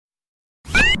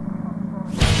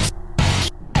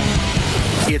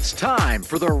It's time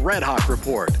for the Redhawk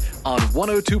Report on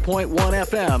 102.1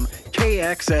 FM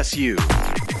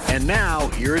KXSU. And now,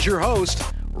 here's your host,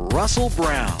 Russell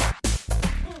Brown.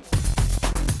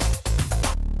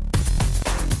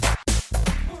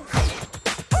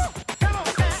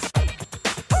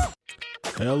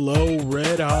 Hello,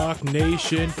 Redhawk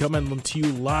Nation, coming to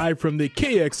you live from the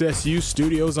KXSU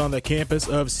studios on the campus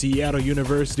of Seattle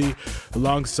University,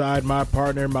 alongside my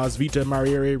partner,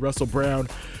 Mazvita Russell Brown,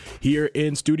 here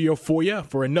in studio for you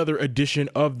for another edition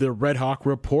of the Redhawk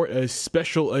Report, a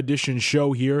special edition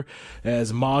show here,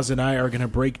 as Maz and I are going to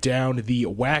break down the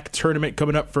WAC Tournament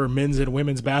coming up for men's and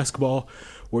women's basketball.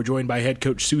 We're joined by head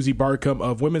coach Suzy Barcomb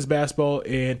of women's basketball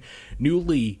and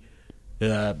newly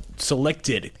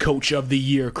selected Coach of the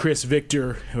Year, Chris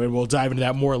Victor, and we'll dive into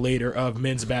that more later, of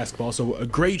men's basketball. So a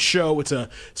great show. It's a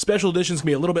special edition. It's going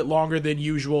to be a little bit longer than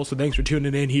usual, so thanks for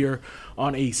tuning in here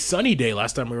on a sunny day.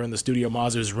 Last time we were in the studio,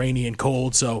 Maz, it was rainy and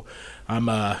cold, so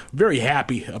I'm very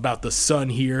happy about the sun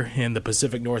here in the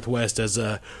Pacific Northwest as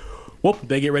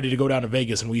they get ready to go down to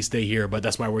Vegas and we stay here, but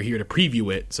that's why we're here to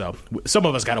preview it. So some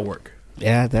of us got to work.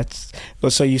 Yeah,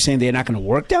 so you're saying they're not going to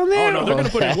work down there? Oh, no, they're going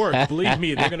to put in work. Believe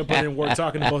me, they're going to put in work,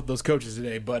 talking to both those coaches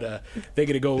today. But they're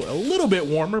going to go a little bit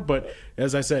warmer, but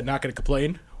as I said, not going to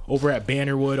complain. Over at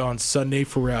Bannerwood on Sunday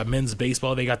for men's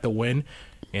baseball, they got the win.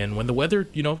 And when the weather,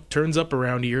 turns up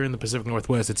around here in the Pacific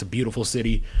Northwest, it's a beautiful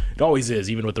city. It always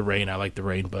is, even with the rain. I like the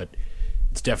rain, but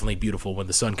it's definitely beautiful when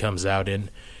the sun comes out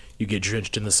and you get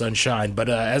drenched in the sunshine. But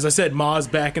as I said, Maz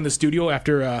back in the studio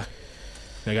after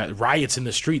I got riots in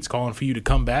the streets calling for you to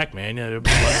come back, man.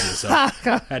 So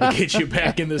had to get you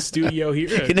back in the studio here.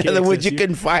 In other words, you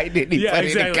couldn't find anybody. Yeah,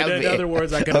 exactly. To come in other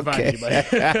words, I couldn't find anybody.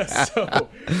 So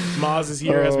Maz is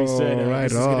here, as we said.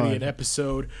 This is going to be an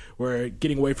episode. We're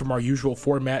getting away from our usual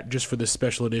format just for this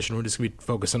special edition. We're just going to be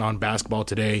focusing on basketball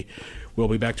today. We'll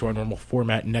be back to our normal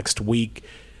format next week.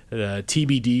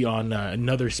 TBD on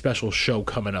another special show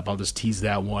coming up. I'll just tease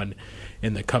that one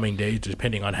in the coming days,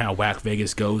 depending on how WAC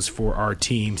Vegas goes for our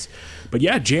teams. But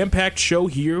yeah, jam-packed show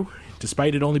here,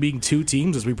 despite it only being two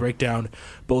teams. As we break down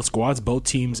both squads, both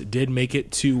teams did make it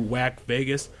to WAC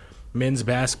Vegas. Men's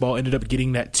basketball ended up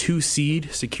getting that 2 seed,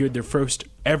 secured their first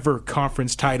ever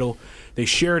conference title. They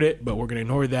shared it, but we're going to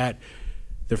ignore that.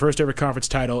 Their first ever conference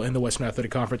title in the Western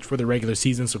Athletic Conference for the regular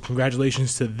season, so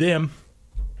congratulations to them.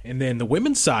 And then the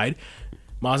women's side,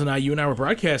 Maz and I, you and I were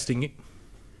broadcasting it.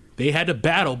 They had to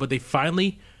battle, but they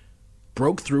finally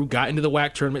broke through, got into the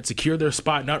WAC tournament, secured their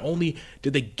spot. Not only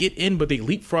did they get in, but they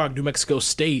leapfrogged New Mexico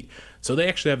State. So they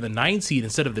actually have the 9 seed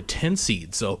instead of the 10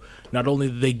 seed. So not only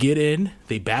did they get in,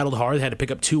 they battled hard. They had to pick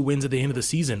up 2 wins at the end of the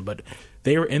season, but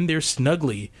they were in there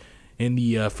snugly in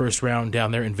the first round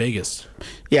down there in Vegas.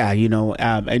 Yeah,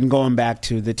 and going back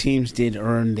to the teams did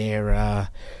earn their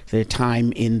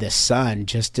time in the sun,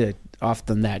 just to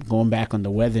often that going back on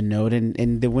the weather note,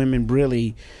 and the women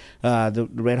really, the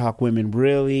Redhawk women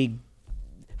really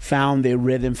found their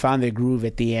rhythm, found their groove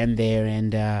at the end there,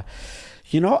 and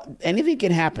anything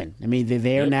can happen. I mean, they're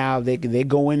there now. They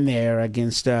go in there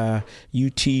against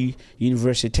UT,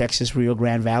 University of Texas, Rio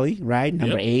Grande Valley, right?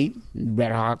 Number 8,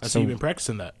 Redhawks. So you've been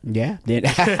practicing that. Yeah.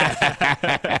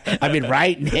 I've been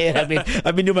writing it.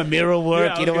 I've been doing my mirror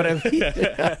work. You know what I mean?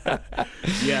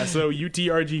 Yeah, so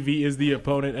UTRGV is the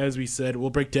opponent, as we said. We'll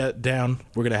break that down.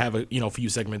 We're going to have a few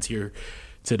segments here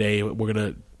today. We're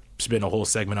going to spend a whole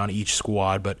segment on each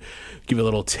squad, but give it a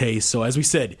little taste. So as we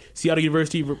said, Seattle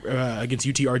University against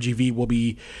UTRGV will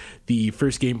be the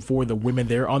first game for the women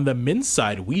there. On the men's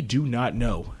side, we do not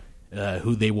know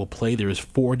who they will play. There's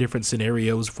 4 different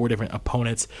scenarios, 4 different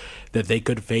opponents that they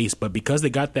could face, but because they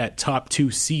got that top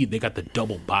 2 seed, they got the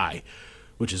double bye,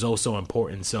 which is also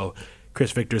important. So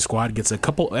Chris Victor's squad gets a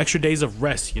couple extra days of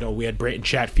rest. We had Brayton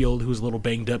Chatfield, who was a little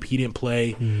banged up. He didn't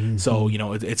play. Mm-hmm. So,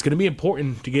 it's going to be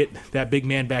important to get that big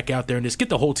man back out there and just get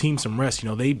the whole team some rest.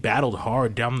 They battled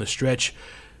hard down the stretch.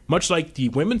 Much like the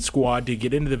women's squad to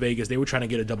get into the Vegas, they were trying to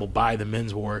get a double bye, the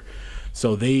men's were.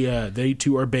 So they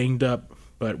too are banged up,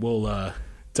 but we'll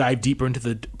dive deeper into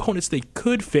the opponents they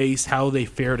could face, how they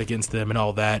fared against them and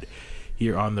all that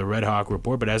here on the Redhawk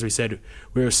Report. But as we said,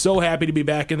 we're so happy to be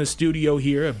back in the studio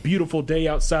here. A beautiful day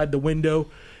outside the window.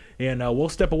 And we'll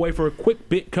step away for a quick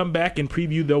bit, come back and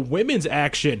preview the women's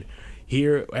action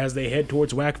here as they head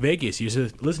towards WAC Vegas. You're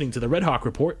listening to the Redhawk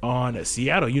Report on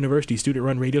Seattle University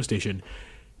student-run radio station,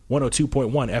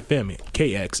 102.1 FM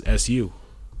KXSU.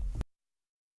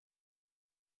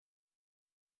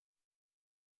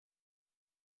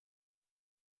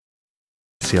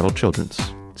 Seattle Children's.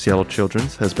 Seattle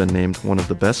Children's has been named one of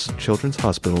the best children's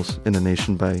hospitals in the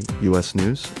nation by U.S.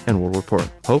 News and World Report.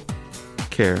 Hope,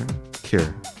 care,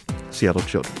 cure. Seattle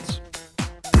Children's.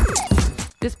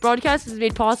 This broadcast is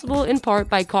made possible in part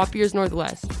by Copiers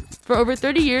Northwest. For over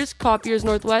 30 years, Copiers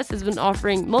Northwest has been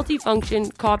offering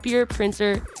multifunction copier,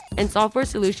 printer, and software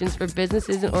solutions for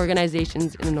businesses and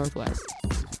organizations in the Northwest.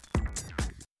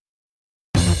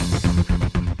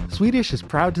 Swedish is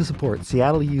proud to support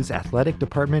Seattle U's athletic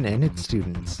department and its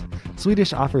students.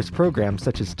 Swedish offers programs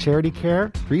such as charity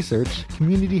care, research,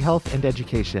 community health, and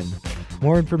education.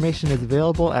 More information is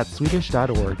available at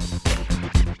swedish.org.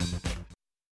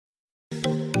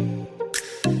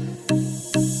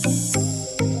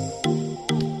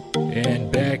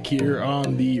 And back here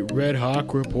on the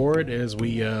Redhawk Report as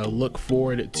we look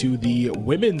forward to the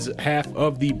women's half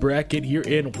of the bracket here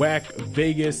in WAC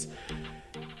Vegas.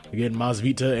 Again,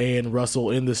 Mazvita and Russell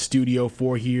in the studio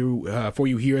for you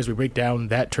here as we break down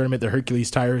that tournament, the Hercules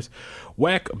Tires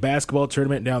WAC basketball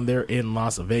tournament down there in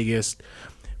Las Vegas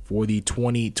for the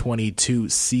 2022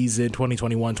 season,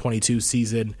 2021-22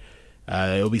 season.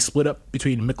 It'll be split up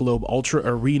between Michelob Ultra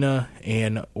Arena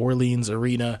and Orleans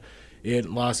Arena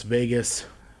in Las Vegas.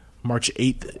 March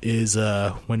 8th is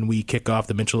when we kick off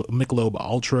the Michelob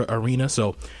Ultra Arena.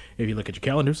 So if you look at your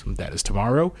calendars, that is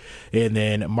tomorrow. And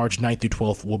then March 9th through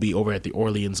 12th will be over at the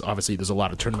Orleans. Obviously, there's a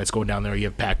lot of tournaments going down there. You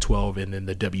have Pac-12 and then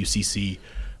the WCC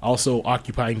also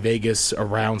occupying Vegas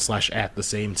around/at the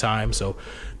same time. So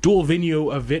dual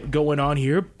venue event going on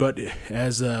here. But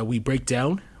as we break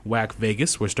down WAC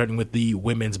Vegas, we're starting with the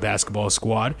women's basketball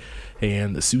squad.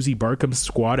 And the Suzy Barcomb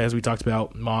squad, as we talked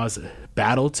about, Maz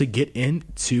battled to get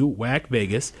into WAC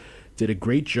Vegas. Did a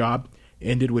great job.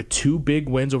 Ended with 2 big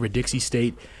wins over Dixie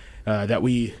State that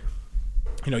we,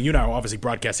 you and I were obviously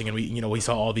broadcasting, and we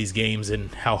saw all these games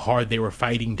and how hard they were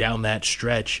fighting down that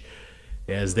stretch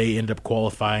as they ended up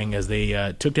qualifying as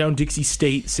they took down Dixie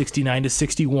State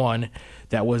 69-61.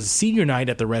 That was senior night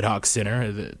at the Redhawk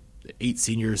Center. The 8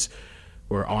 seniors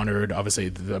were honored. Obviously,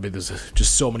 there's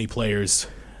just so many players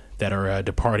that are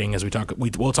departing. As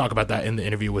we'll talk about that in the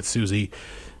interview with Suzy.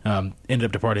 Ended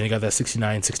up departing. They got that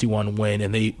 69-61 win,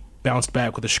 and they bounced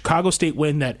back with a Chicago State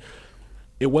win that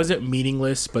it wasn't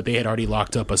meaningless, but they had already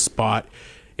locked up a spot.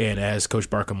 And as Coach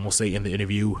Barcomb will say in the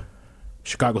interview,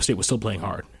 Chicago State was still playing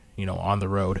hard, on the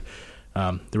road.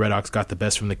 The Redhawks got the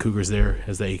best from the Cougars there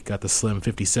as they got the slim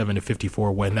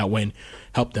 57-54 win. That win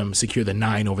helped them secure the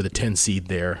 9 over the 10 seed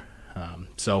there.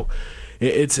 So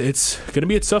it's going to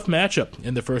be a tough matchup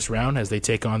in the first round as they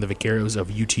take on the Vaqueros of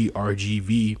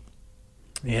UTRGV.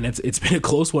 And it's been a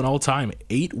close one all time.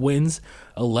 8 wins,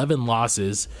 11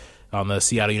 losses on the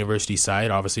Seattle University side,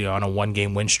 obviously on a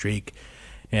 1-game win streak.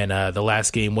 And the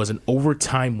last game was an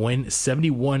overtime win,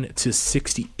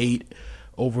 71-68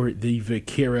 over the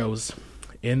Vaqueros.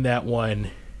 In that one,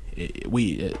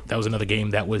 that was another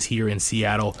game that was here in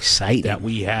Seattle. Exciting. That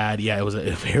we had. Yeah, it was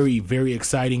a very, very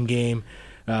exciting game.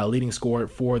 Leading scorer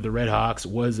for the Redhawks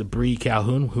was Bree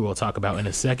Calhoun, who we'll talk about in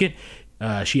a second.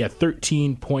 She had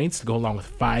 13 points to go along with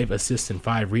 5 assists and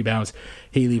 5 rebounds.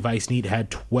 Haley Weissneed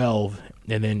had 12,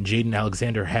 and then Jaden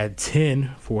Alexander had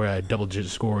 10 for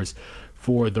double-digit scores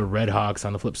for the Redhawks.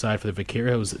 On the flip side, for the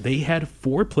Vaqueros, they had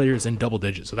 4 players in double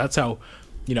digits. So that's how,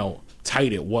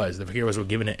 tight it was. The Vaqueros were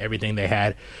giving it everything they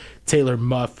had. Taylor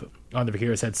Muff on the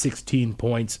Vaqueros had 16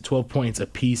 points, 12 points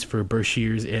apiece for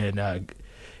Bershears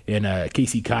and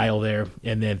Casey Kyle there,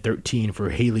 and then 13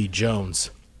 for Haley Jones.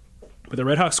 But the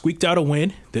Redhawks squeaked out a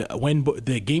win.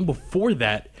 The game before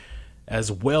that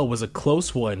as well was a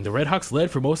close one. The Redhawks led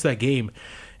for most of that game,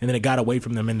 and then it got away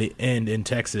from them in the end in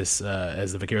Texas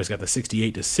as the Vaqueros got the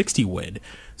 68-60 win.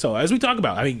 So as we talk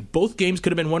about, both games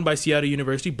could have been won by Seattle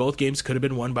University. Both games could have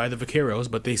been won by the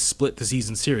Vaqueros, but they split the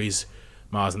season series,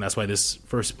 Maz, and that's why this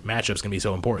first matchup is going to be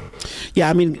so important.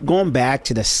 Yeah, going back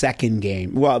to the second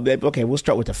game. Well, okay, we'll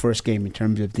start with the first game in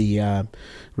terms of the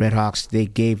Redhawks. They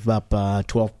gave up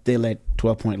 12. They let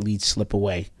 12-point lead slip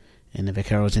away, and the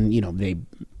Vaqueros, and they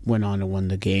went on to win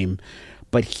the game.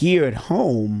 But here at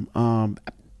home,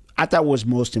 I thought what was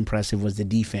most impressive was the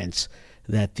defense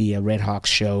that the Redhawks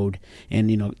showed,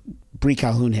 and Bree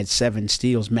Calhoun had 7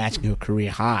 steals, matching her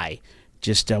career high,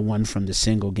 just one from the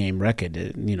single game record,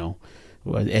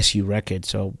 SU record.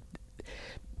 So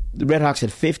the Redhawks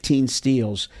had 15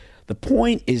 steals. The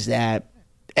point is that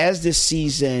as this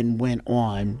season went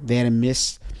on, they had a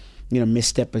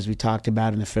misstep, as we talked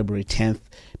about, on the February 10th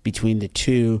between the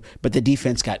two, but the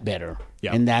defense got better.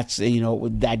 Yeah. And that's,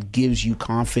 that gives you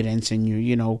confidence, and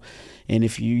and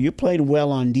if you played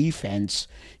well on defense,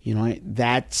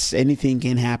 that's, anything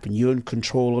can happen. You're in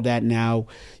control of that now.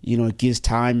 It gives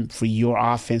time for your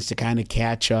offense to kind of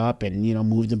catch up and,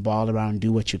 move the ball around and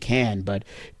do what you can. But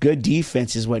good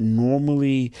defense is what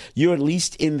normally, you're at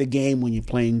least in the game when you're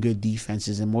playing good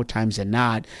defenses, and more times than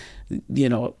not,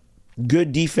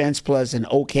 Good defense plus an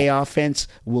okay offense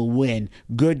will win.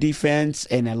 Good defense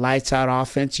and a lights out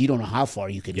offense, you don't know how far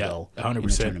you could go 100%. in a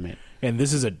tournament. And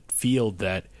this is a field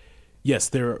that, yes,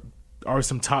 there are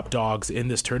some top dogs in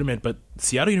this tournament, but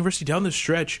Seattle University down the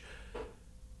stretch,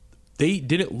 they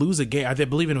didn't lose a game. I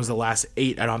believe it was the last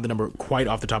 8. I don't have the number quite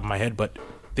off the top of my head, but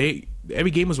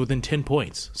every game was within 10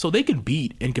 points. So they can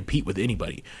beat and compete with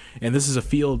anybody. And this is a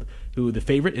field who the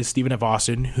favorite is Stephen F.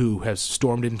 Austin, who has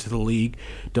stormed into the league,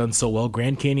 done so well.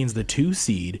 Grand Canyon's the 2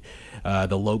 seed.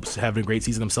 The Lopes having a great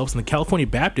season themselves. And the California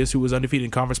Baptist, who was undefeated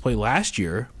in conference play last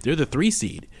year, they're the 3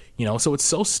 seed. So it's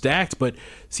so stacked, but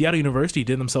Seattle University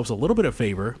did themselves a little bit of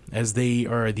favor as they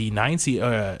are the 9 seed,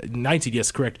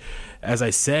 yes, correct, as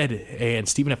I said, and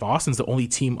Stephen F. Austin's the only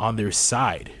team on their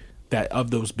side that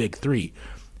of those big 3,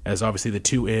 as obviously the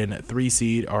 2 and 3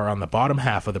 seed are on the bottom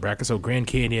half of the bracket, so Grand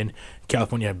Canyon,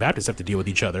 California Baptist have to deal with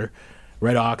each other.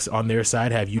 Redhawks on their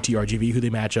side have UTRGV, who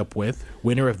they match up with.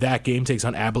 Winner of that game takes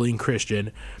on Abilene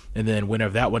Christian, and then winner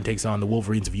of that one takes on the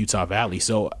Wolverines of Utah Valley.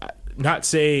 So not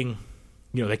saying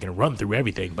they can run through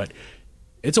everything, but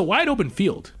it's a wide open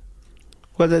field.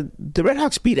 Well, the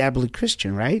Redhawks beat Abilene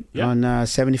Christian, right? Yep. On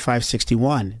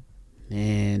 75-61,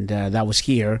 and that was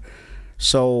here.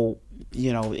 So,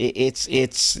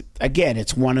 it's again,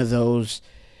 it's one of those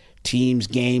games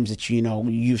that,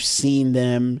 you've seen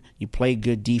them, you play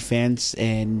good defense,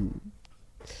 and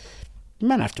you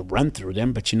might have to run through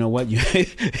them, but you know what?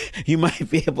 You might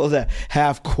be able to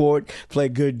half court play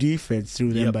good defense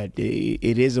through them, but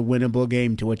it is a winnable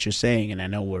game to what you're saying, and I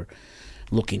know we're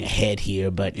looking ahead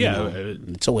here, but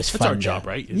it's always fun. That's our job,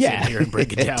 right? Sit here and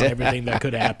break it down, everything that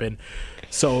could happen.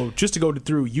 So just to go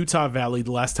through Utah Valley,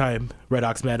 the last time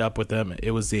Redhawks met up with them,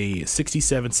 it was a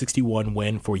 67-61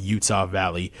 win for Utah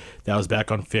Valley. That was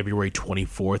back on February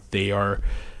 24th. They are,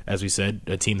 as we said,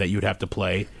 a team that you would have to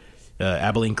play.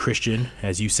 Abilene Christian,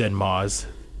 as you said, Maz,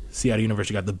 Seattle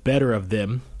University got the better of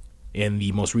them in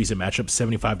the most recent matchup,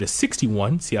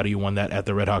 75-61. Seattle won that at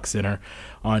the Redhawk Center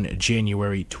on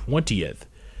January 20th.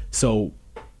 So,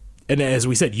 and as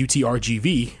we said,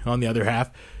 UTRGV on the other half,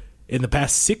 in the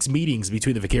past 6 meetings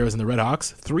between the Vaqueros and the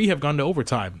Redhawks, 3 have gone to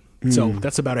overtime. So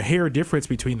that's about a hair difference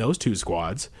between those 2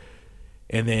 squads.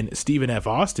 And then Stephen F.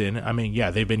 Austin,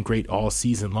 they've been great all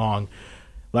season long.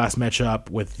 Last matchup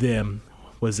with them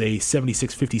was a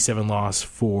 76-57 loss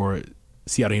for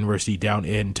Seattle University down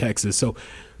in Texas. So,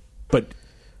 but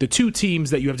the 2 teams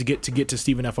that you have to get to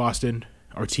Stephen F. Austin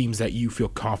are teams that you feel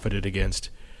confident against.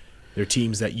 They're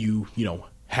teams that you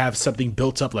have something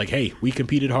built up, like, hey, we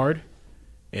competed hard.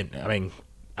 And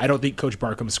I don't think Coach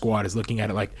Barcomb's squad is looking at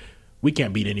it like we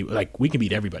can't beat we can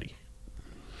beat everybody.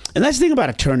 And that's the thing about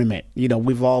a tournament.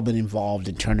 We've all been involved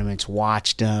in tournaments,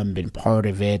 watched them, been part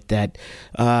of it. That,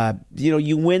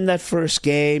 you win that first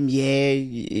game.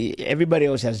 Yeah, everybody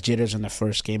always has jitters on the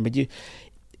first game. But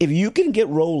if you can get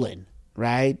rolling,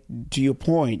 right, to your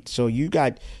point. So you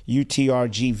got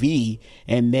UTRGV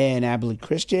and then Abilene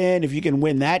Christian. If you can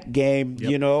win that game,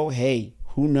 hey,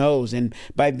 who knows? And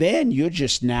by then, you're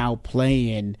just now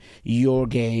playing your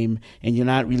game, and you're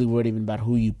not really worried even about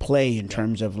who you play in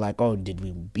terms of like, oh, did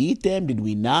we beat them? Did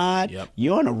we not? Yep.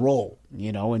 You're on a roll,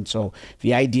 and so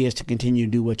the idea is to continue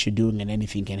to do what you're doing, and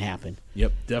anything can happen.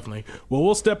 Yep, definitely. Well,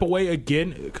 we'll step away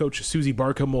again. Coach Suzy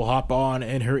Barcomb will hop on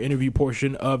in her interview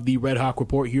portion of the Redhawk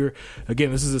Report here.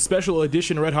 Again, this is a special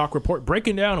edition Redhawk Report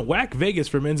breaking down WAC Vegas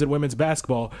for men's and women's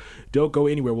basketball. Don't go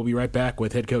anywhere. We'll be right back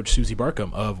with head coach Suzy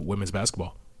Barcomb of women's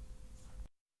basketball.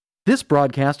 This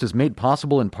broadcast is made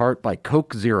possible in part by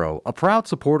Coke Zero, a proud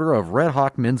supporter of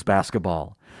Redhawk men's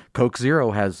basketball. Coke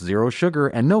Zero has 0 sugar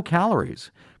and no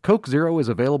calories. Coke Zero is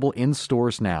available in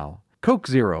stores now. Coke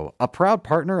Zero, a proud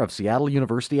partner of Seattle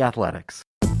University Athletics.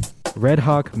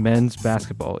 Redhawk men's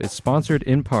basketball is sponsored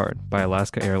in part by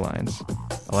Alaska Airlines.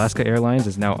 Alaska Airlines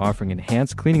is now offering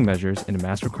enhanced cleaning measures and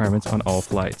mask requirements on all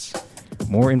flights.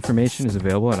 More information is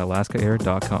available at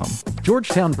alaskaair.com.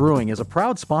 Georgetown Brewing is a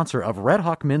proud sponsor of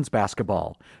Redhawk men's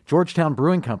basketball. Georgetown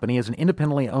Brewing Company is an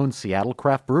independently owned Seattle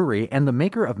craft brewery and the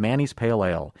maker of Manny's Pale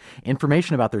Ale.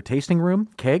 Information about their tasting room,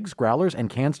 kegs, growlers, and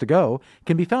cans to go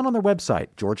can be found on their website,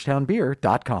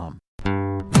 georgetownbeer.com.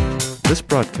 This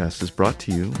broadcast is brought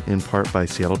to you in part by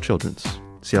Seattle Children's.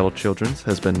 Seattle Children's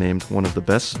has been named one of the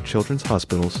best children's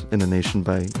hospitals in the nation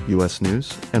by U.S.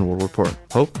 News and World Report.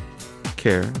 Hope,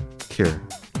 care, cure.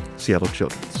 Seattle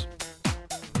Children's.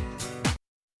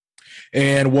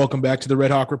 And welcome back to the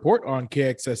Redhawk Report on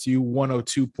KXSU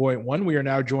 102.1. We are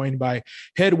now joined by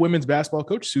head women's basketball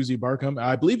coach Suzy Barcomb,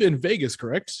 I believe in Vegas,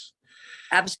 correct?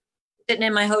 sitting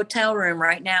in my hotel room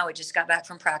right now. We just got back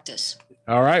from practice.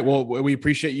 All right. Well, we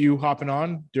appreciate you hopping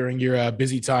on during your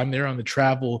busy time there on the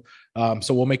travel.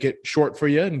 So we'll make it short for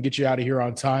you and get you out of here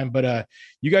on time. But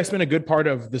you guys spent a good part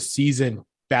of the season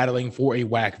battling for a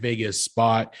WAC Vegas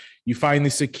spot. You finally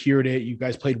secured it. You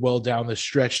guys played well down the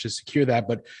stretch to secure that.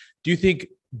 But do you think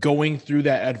going through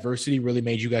that adversity really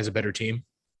made you guys a better team?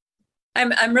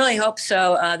 I'm really hope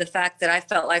so. The fact that I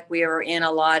felt like we were in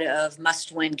a lot of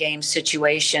must-win game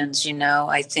situations,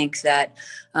 I think that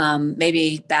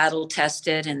maybe battle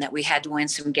tested and that we had to win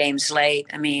some games late.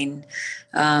 I mean,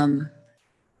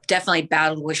 definitely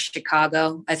battled with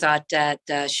Chicago. I thought that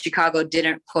Chicago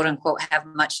didn't quote unquote have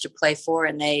much to play for,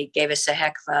 and they gave us a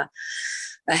heck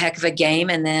of a game.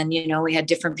 And then, we had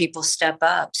different people step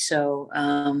up. So,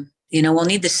 we'll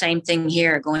need the same thing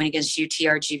here going against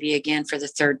UTRGV again for the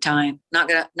third time. Not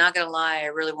gonna lie, I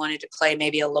really wanted to play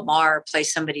maybe a Lamar, play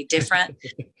somebody different.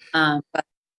 But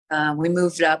we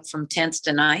moved up from 10th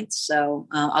to 9th, so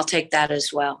I'll take that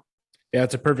as well. Yeah,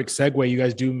 it's a perfect segue. You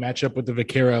guys do match up with the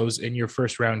Vaqueros in your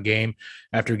first round game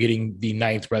after getting the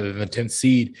 9th rather than the 10th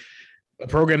seed. A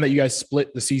program that you guys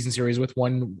split the season series with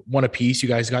one apiece. You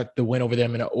guys got the win over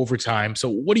them in overtime. So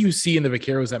what do you see in the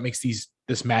Vaqueros that makes this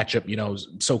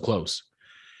matchup, so close?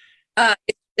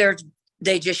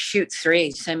 They just shoot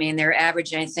threes. I mean, they're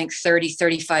averaging, I think, 30,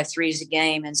 35 threes a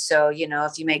game. And so,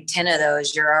 if you make 10 of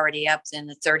those, you're already up in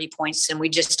the 30 points. And we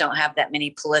just don't have that many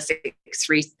prolific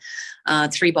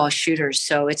three ball shooters.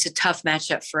 So it's a tough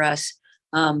matchup for us.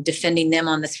 Defending them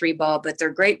on the 3-ball, but they're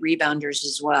great rebounders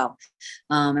as well.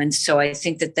 And so I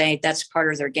think that that's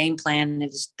part of their game plan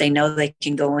is they know they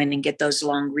can go in and get those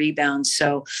long rebounds.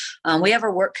 So we have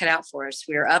our work cut out for us.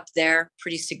 We were up there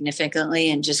pretty significantly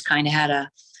and just kind of had a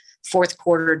fourth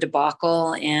quarter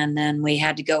debacle. And then we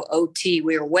had to go OT.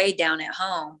 We were way down at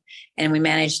home and we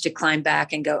managed to climb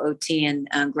back and go OT and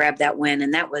grab that win.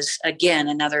 And that was, again,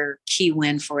 another key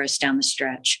win for us down the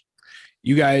stretch.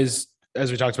 You guys, as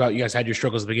we talked about, you guys had your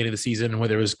struggles at the beginning of the season,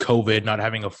 whether it was COVID, not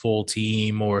having a full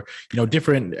team, or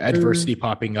different adversity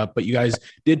popping up. But you guys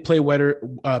did play better,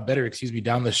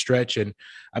 down the stretch, and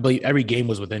I believe every game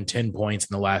was within 10 points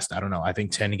in the last, I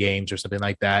think 10 games or something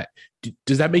like that.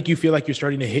 Does that make you feel like you're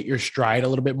starting to hit your stride a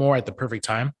little bit more at the perfect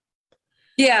time?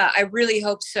 Yeah, I really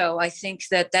hope so. I think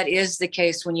that is the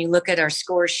case when you look at our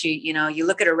score sheet. You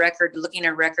look at a record, looking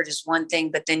at a record is one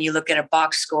thing, but then you look at a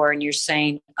box score and you're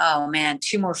saying, oh man,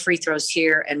 2 more free throws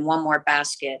here and 1 more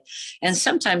basket. And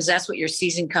sometimes that's what your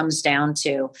season comes down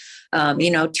to.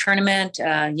 Tournament,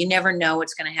 you never know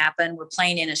what's going to happen. We're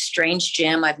playing in a strange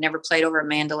gym. I've never played over at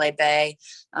Mandalay Bay.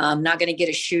 I'm not going to get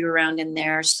a shoot around in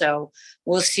there. So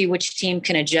we'll see which team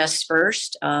can adjust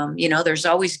first. There's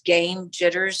always game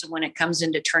jitters when it comes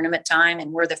into tournament time,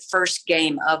 and we're the first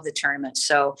game of the tournament.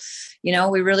 So,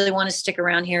 we really want to stick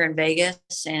around here in Vegas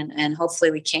and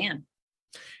hopefully we can.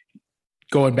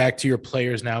 Going back to your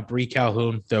players now, Bree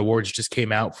Calhoun, the awards just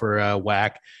came out for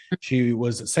WAC. She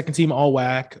was second team all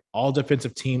WAC, all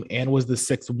defensive team, and was the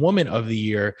 6th woman of the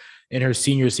year in her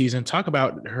senior season. Talk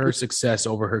about her success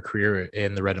over her career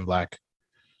in the red and black.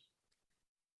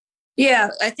 Yeah,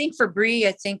 I think for Bree,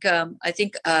 I think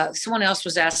someone else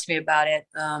was asking me about it,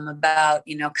 about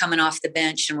coming off the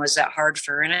bench, and was that hard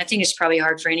for her? And I think it's probably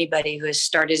hard for anybody who has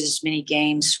started as many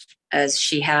games as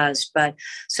she has, but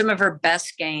some of her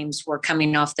best games were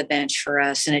coming off the bench for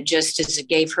us. And it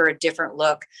gave her a different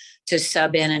look to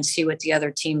sub in and see what the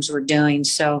other teams were doing.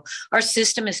 So our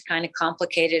system is kind of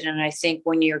complicated. And I think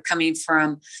when you're coming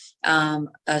from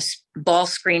a ball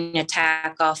screen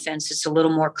attack offense, it's a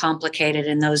little more complicated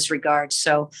in those regards.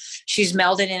 So she's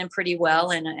melded in pretty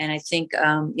well. And I think,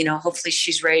 hopefully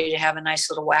she's ready to have a nice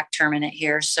little WAC tournament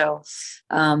here. So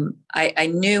I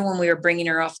knew when we were bringing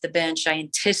her off the bench, I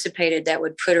anticipated that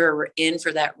would put her in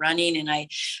for that running. And I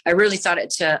really thought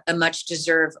it's a much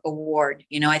deserved award.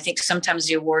 I think sometimes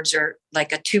the awards are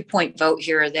like a 2-point vote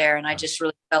here or there. And I just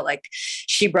really felt like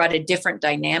she brought a different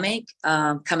dynamic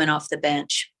coming off the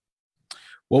bench.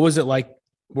 What was it like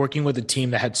working with a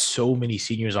team that had so many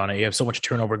seniors on it? You have so much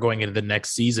turnover going into the next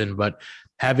season, but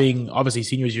having, obviously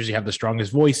seniors usually have the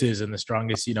strongest voices and the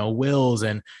strongest, wills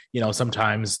and,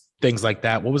 sometimes things like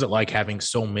that. What was it like having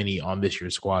so many on this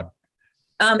year's squad?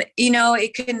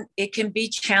 It can be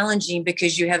challenging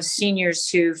because you have seniors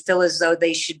who feel as though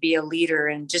they should be a leader.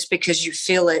 And just because you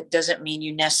feel it doesn't mean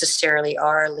you necessarily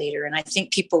are a leader. And I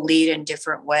think people lead in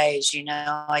different ways.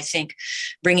 I think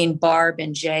bringing Barb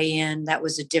and Jay in, that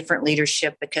was a different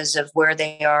leadership because of where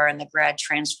they are in the grad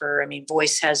transfer. I mean,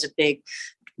 voice has a big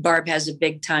Barb has a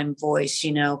big time voice.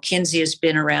 Kinsey has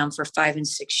been around for 5 and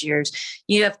 6 years.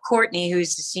 You have Courtney,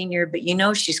 who's the senior, but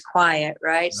she's quiet,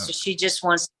 right? No. So she just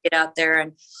wants to get out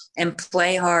there and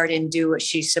play hard and do what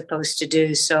she's supposed to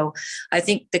do. So I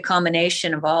think the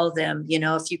combination of all of them,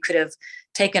 if you could have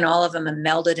taken all of them and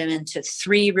melded them into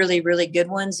 3 really, really good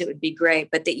ones, it would be great.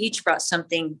 But they each brought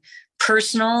something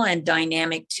personal and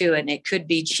dynamic to it. And it could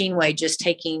be Chinwe just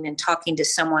taking and talking to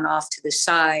someone off to the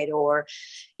side, or,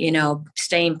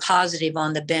 staying positive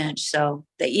on the bench. So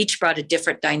they each brought a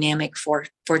different dynamic for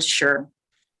sure.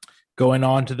 Going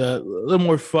on to the little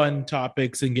more fun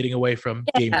topics and getting away from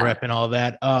game prep and all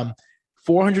that.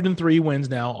 403 wins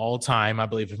now all time, I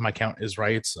believe, if my count is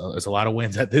right. It's a lot of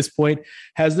wins at this point.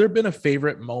 Has there been a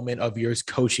favorite moment of yours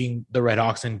coaching the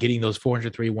Redhawks and getting those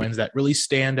 403 wins that really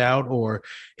stand out, or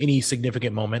any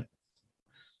significant moment?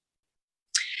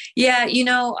 Yeah,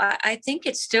 I think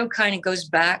it still kind of goes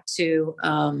back to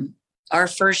our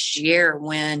first year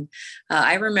when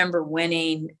I remember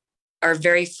winning our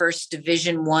very first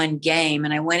Division I game.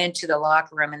 And I went into the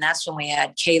locker room, and that's when we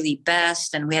had Kaylee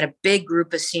Best, and we had a big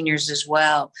group of seniors as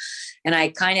well. And I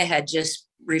kind of had just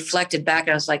reflected back.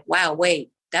 I was like, wow, wait,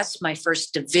 that's my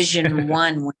first Division I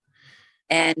win.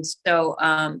 And so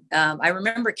I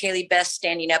remember Kaylee Best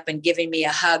standing up and giving me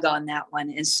a hug on that one.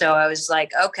 And so I was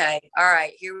like, okay, all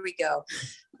right, here we go.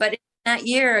 But in that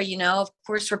year, of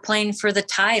course, we're playing for the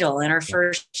title in our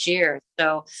first year.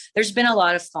 So there's been a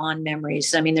lot of fond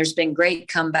memories. I mean, there's been great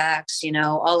comebacks,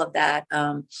 all of that.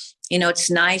 It's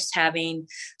nice having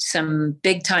some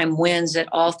big time wins at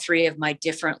all 3 of my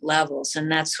different levels.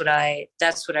 And that's what I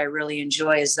really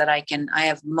enjoy, is that I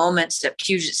have moments at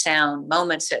Puget Sound,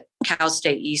 moments at Cal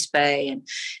State East Bay,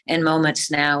 and moments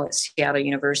now at Seattle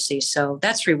University. So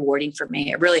that's rewarding for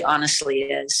me. It really honestly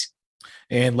is.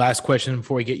 And last question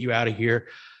before we get you out of here.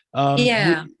 When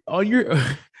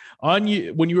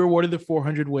you were awarded the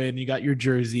 400 win, you got your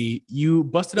jersey, you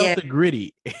busted out the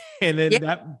gritty, and then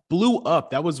that blew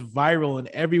up. That was viral and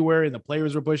everywhere, and the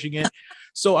players were pushing it.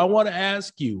 So I want to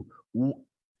ask you,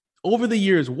 over the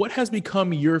years, what has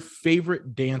become your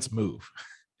favorite dance move?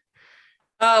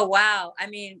 Oh, wow. I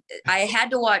mean, I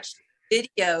had to watch 2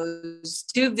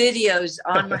 videos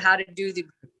on how to do the,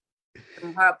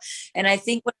 and I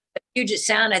think when Puget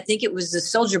Sound, I think it was the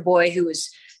Soldier Boy who was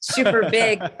super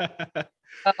big.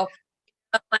 So,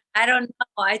 I don't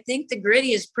know. I think the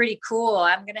gritty is pretty cool.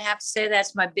 I'm going to have to say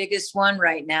that's my biggest one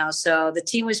right now. So the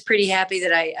team was pretty happy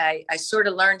that I sort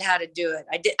of learned how to do it.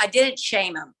 I didn't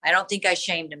shame him. I don't think I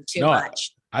shamed him too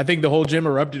much. I think the whole gym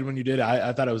erupted when you did it.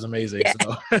 I thought it was amazing. Yeah.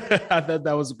 So I thought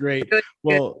that was great. Good.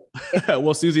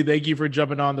 Well, Suzy, thank you for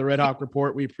jumping on the Redhawk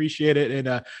Report. We appreciate it.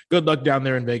 And good luck down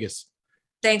there in Vegas.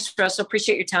 Thanks, Russell.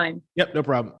 Appreciate your time. Yep, no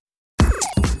problem.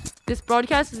 This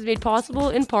broadcast is made possible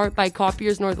in part by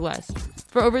Copiers Northwest.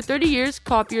 For over 30 years,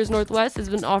 Copiers Northwest has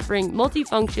been offering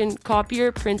multifunction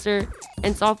copier, printer,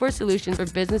 and software solutions for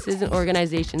businesses and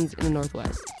organizations in the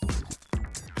Northwest.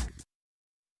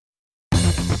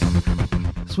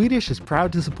 Swedish is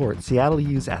proud to support Seattle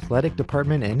U's athletic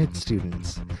department and its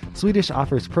students. Swedish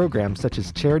offers programs such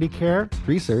as charity care,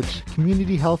 research,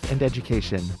 community health, and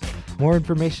education. More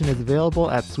information is available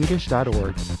at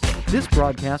swedish.org. This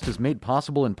broadcast is made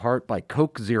possible in part by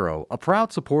Coke Zero, a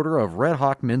proud supporter of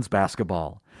Redhawk men's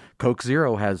basketball. Coke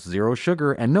Zero has 0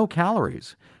 sugar and no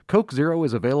calories. Coke Zero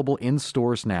is available in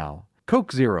stores now.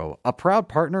 Coke Zero, a proud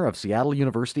partner of Seattle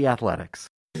University Athletics.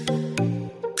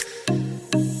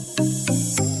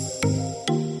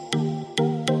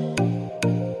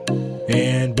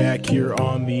 And back here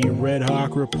on the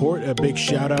Redhawk Report, a big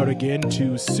shout out again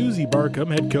to Suzy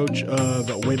Barcomb, head coach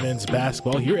of women's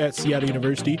basketball here at Seattle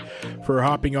University, for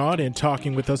hopping on and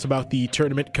talking with us about the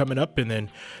tournament coming up, and then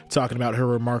talking about her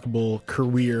remarkable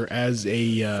career as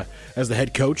the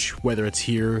head coach, whether it's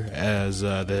here as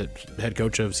the head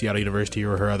coach of Seattle University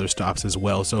or her other stops as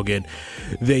well. So again,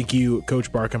 thank you,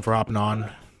 Coach Barcomb, for hopping on.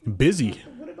 Busy.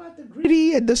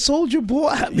 Gritty and the Soldier Boy.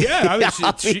 I mean, I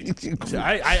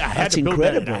had to build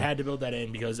that in. I had to build that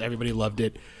in because everybody loved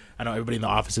it. I know everybody in the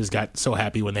offices got so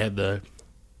happy when they had the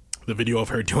video of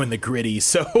her doing the gritty,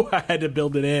 so I had to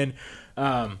build it in.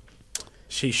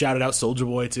 She shouted out Soldier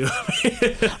Boy too.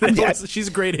 She's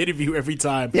a great interview every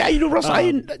time. Yeah, Russell,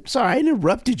 I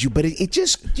interrupted you, but it's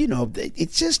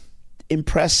just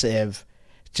impressive.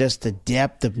 Just the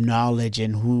depth of knowledge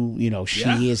and who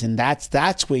she is, and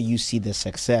that's where you see the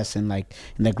success. And like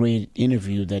in that great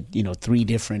interview that 3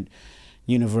 different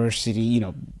university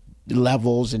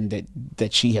levels and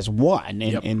that she has won,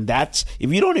 and that's,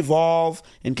 if you don't evolve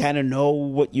and kind of know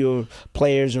what your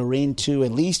players are into,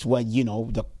 at least what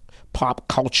the pop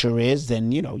culture is,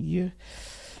 then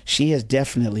she has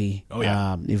definitely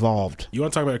evolved. You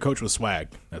want to talk about a coach with swag?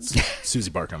 That's Suzy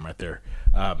Barcomb right there.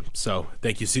 So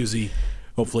thank you, Suzy.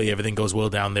 Hopefully everything goes well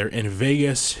down there in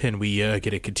Vegas, and we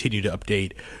get to continue to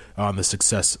update on the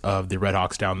success of the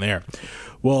Redhawks down there.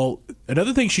 Well,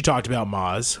 another thing she talked about,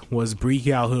 Maz, was Bree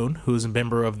Calhoun, who's a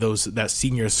member of that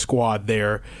senior squad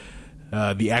there.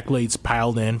 The accolades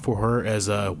piled in for her as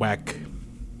a WAC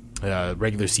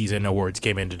regular season awards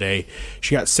came in today.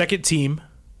 She got second team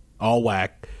all WAC.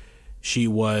 She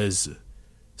was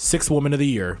 6th woman of the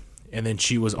year, and then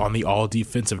she was on the all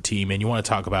defensive team. And you want to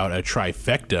talk about a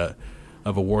trifecta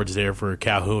of awards there for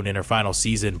Calhoun in her final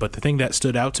season. But the thing that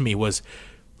stood out to me was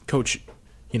Coach,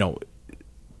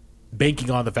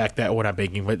 banking on the fact that, well, not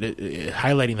banking, but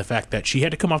highlighting the fact that she had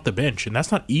to come off the bench. And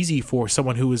that's not easy for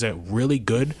someone who is a really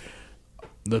good,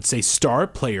 let's say, star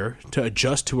player to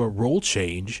adjust to a role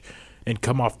change and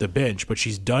come off the bench. But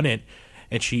she's done it,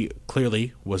 and she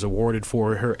clearly was awarded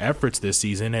for her efforts this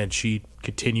season, and she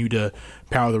continued to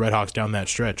power the Redhawks down that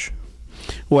stretch.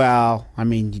 Well, I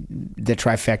mean, the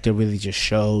trifecta really just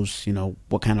shows,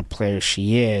 what kind of player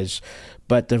she is.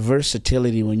 But the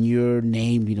versatility, when you're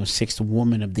named, 6th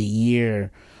woman of the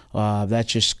year, that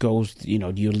just goes,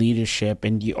 your leadership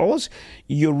and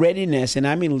your readiness. And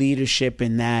I mean leadership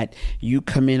in that you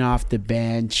come in off the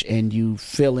bench and you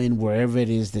fill in wherever it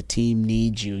is the team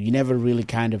needs you. You never really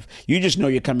you just know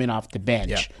you're coming off the bench.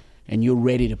 Yeah. And you're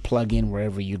ready to plug in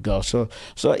wherever you go. So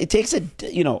it takes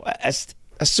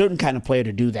a certain kind of player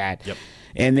to do that. Yep.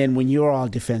 And then when you're all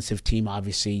defensive team,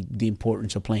 obviously the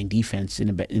importance of playing defense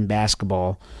in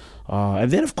basketball.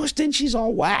 And then, of course, she's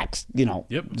all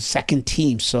WAC, second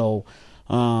team. So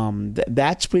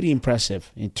that's pretty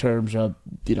impressive in terms of,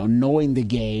 knowing the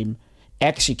game,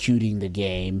 executing the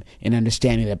game, and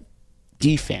understanding that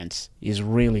defense is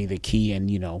really the key. And,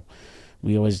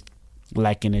 we always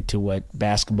liken it to what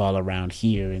basketball around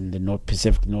here in the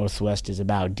Pacific Northwest is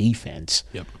about, defense.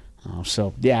 Yep.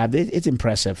 It's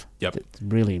impressive. Yep. It's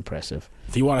really impressive.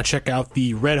 If you want to check out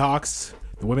the Redhawks,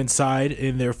 the women's side,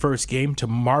 in their first game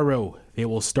tomorrow, they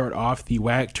will start off the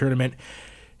WAC tournament,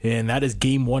 and that is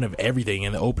game 1 of everything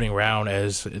in the opening round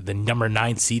as the number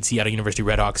 9 seed Seattle University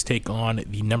Redhawks take on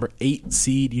the number 8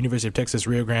 seed University of Texas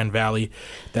Rio Grande Valley.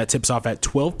 That tips off at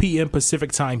 12 p.m.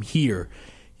 Pacific time here.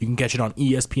 You can catch it on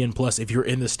ESPN Plus if you're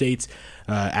in the States,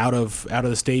 out of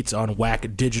the States on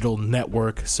WAC Digital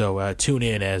Network. So tune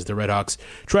in as the Redhawks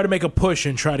try to make a push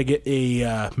and try to get a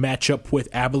matchup with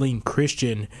Abilene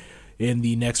Christian in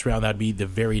the next round. That'd be the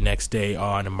very next day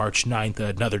on March 9th,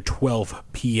 another 12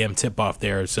 p.m. tip-off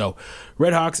there. So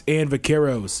Redhawks and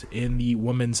Vaqueros in the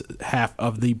women's half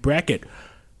of the bracket.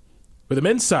 For the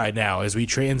men's side now, as we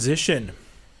transition,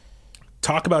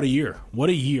 talk about a year. What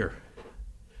a year.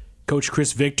 Coach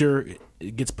Chris Victor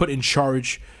gets put in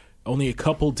charge only a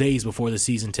couple days before the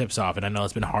season tips off, and I know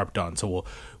it's been harped on, so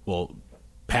we'll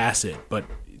pass it. But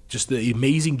just the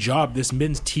amazing job this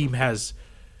men's team has,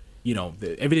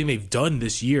 everything they've done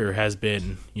this year has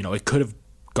been, it could have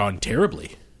gone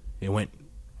terribly. It went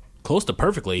close to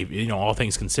perfectly, all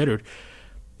things considered.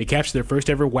 They captured their first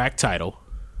ever WAC title.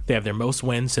 They have their most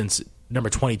wins since number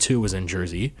 22 was in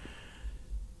Jersey.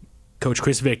 Coach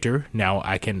Chris Victor, now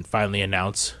I can finally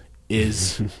announce,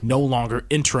 is no longer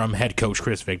interim head coach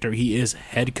Chris Victor. He is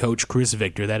head coach Chris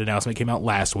Victor. That announcement came out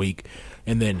last week.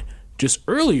 And then just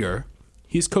earlier,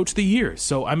 he's coach of the year.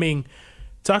 So, I mean,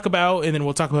 talk about, and then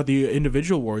we'll talk about the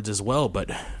individual awards as well.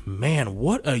 But, man,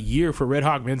 what a year for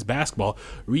Redhawk men's basketball,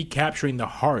 recapturing the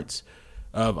hearts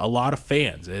of a lot of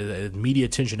fans. Media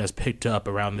attention has picked up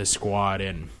around this squad.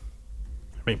 And,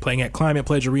 playing at Climate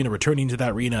Pledge Arena, returning to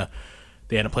that arena.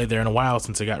 They hadn't played there in a while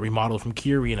since it got remodeled from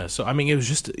Key Arena. So, it was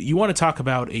just, you want to talk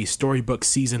about a storybook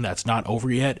season that's not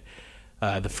over yet.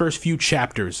 The first few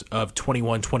chapters of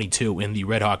 21-22 in the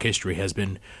Redhawk history has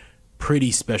been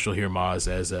pretty special here, Maz,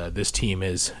 as this team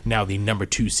is now the number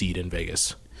 2 seed in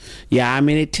Vegas. Yeah,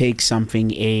 it takes something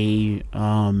to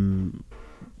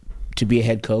be a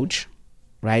head coach,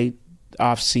 right?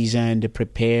 Off season to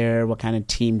prepare, what kind of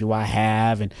team do I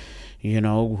have, and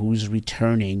who's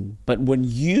returning. But when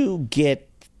you get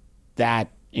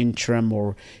that interim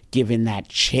or given that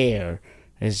chair,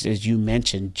 as you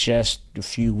mentioned, just a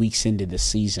few weeks into the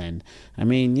season,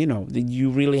 you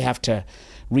really have to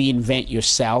reinvent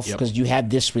yourself because you had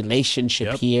this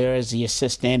relationship here as the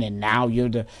assistant, and now you're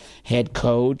the head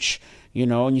coach,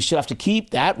 and you still have to keep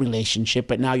that relationship,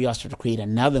 but now you also have to create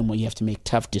another one where you have to make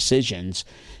tough decisions.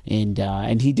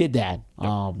 And he did that.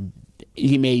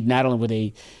 He made, not only were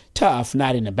they tough,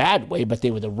 not in a bad way, but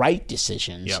they were the right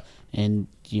decisions. Yep. And,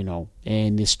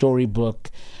 and the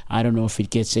storybook, I don't know if it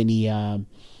gets any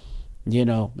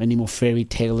any more fairy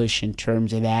tale-ish in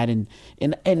terms of that.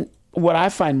 And what I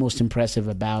find most impressive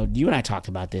about, you and I talked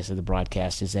about this at the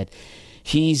broadcast, is that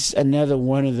he's another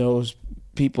one of those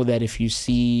people that if you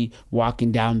see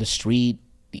walking down the street,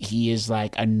 he is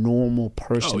like a normal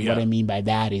person. What I mean by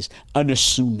that is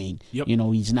unassuming. Yep.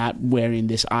 He's not wearing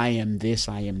this, I am this,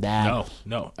 I am that.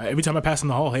 No. Every time I pass in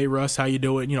the hall, hey, Russ, how you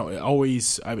doing?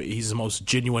 Always, he's the most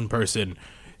genuine person.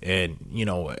 And,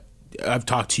 I've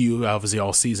talked to you, obviously,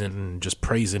 all season and just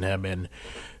praising him. And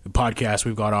the podcast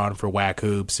we've got on for WAC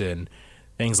Hoops and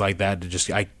things like that.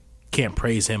 I can't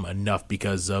praise him enough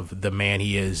because of the man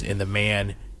he is and the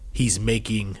man he's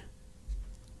making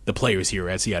the players here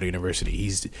at Seattle University.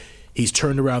 He's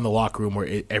turned around the locker room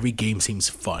where every game seems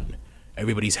fun.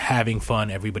 Everybody's having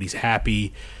fun. Everybody's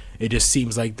happy. It just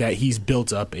seems like that he's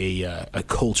built up a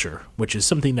culture, which is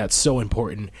something that's so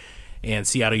important. And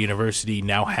Seattle University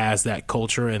now has that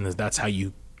culture, and that's how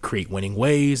you create winning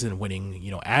ways and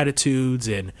winning, attitudes.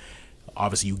 And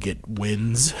obviously you get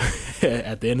wins.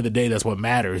 At the end of the day, that's what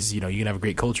matters. You can have a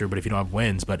great culture, but if you don't have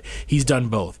wins, but he's done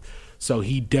both. So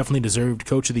he definitely deserved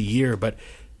Coach of the Year, but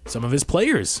some of his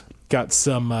players got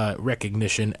some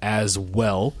recognition as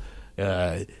well.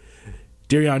 Darion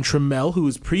Trammell, who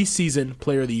was preseason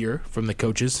player of the year from the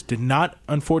coaches, did not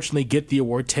unfortunately get the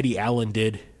award. Teddy Allen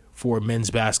did for men's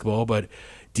basketball, but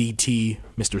DT,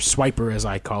 Mr. Swiper, as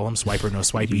I call him, Swiper No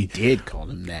Swipey. You did call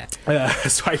him that.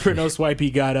 Swiper No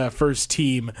Swipey got first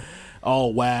team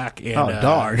all WAC. And,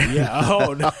 darn. Yeah.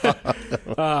 Oh,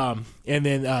 no. And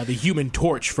then the Human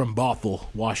Torch from Bothell,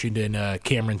 Washington,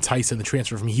 Cameron Tyson, the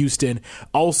transfer from Houston,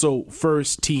 also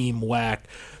first team WAC.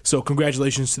 So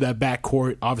congratulations to that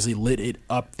backcourt. Obviously lit it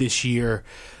up this year,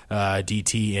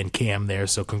 DT and Cam there.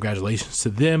 So congratulations to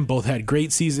them. Both had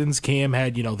great seasons. Cam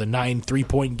had, the 9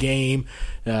 3-point game,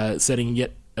 setting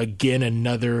yet again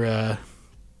another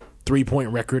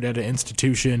 3-point record at an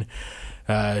institution.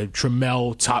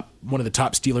 Trammell, one of the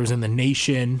top stealers in the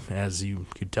nation, as you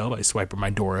could tell by Swiper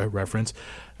Mindora reference.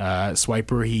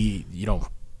 Swiper, he,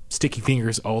 sticky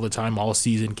fingers all the time, all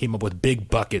season, came up with big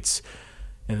buckets.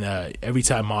 And every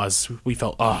time we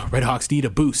felt, Redhawks need a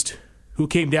boost. Who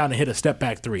came down and hit a step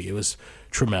back three? It was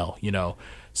Trammell,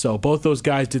 So both those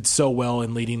guys did so well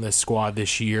in leading the squad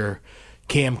this year.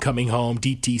 Cam coming home,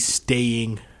 DT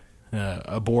staying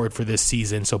aboard for this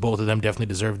season, so both of them definitely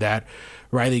deserve that.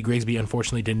 Riley Grigsby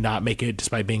unfortunately did not make it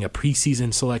despite being a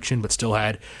preseason selection, but still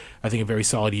had, I think, a very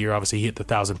solid year. Obviously, he hit the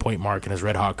 1,000-point mark in his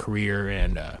Red Hawk career,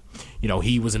 and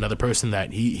he was another person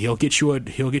that he'll get you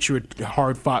a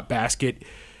hard-fought basket.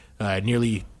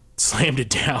 Nearly slammed it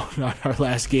down on our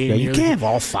last game. Yeah, you can't have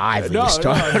all five of the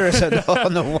starters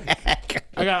on the WAC.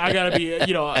 I gotta be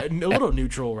a little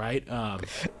neutral, right?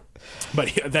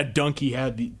 But that dunk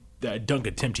that dunk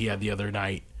attempt he had the other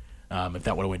night, if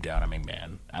that would have went down,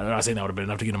 man, I'm not saying that would have been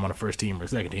enough to get him on a first team or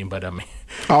second team, but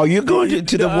oh, you're going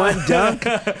to the one dunk?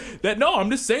 No,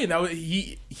 I'm just saying that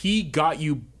he got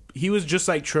you. He was just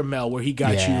like Trammell, where he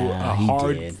got you a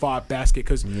hard-fought basket,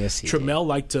 because Trammell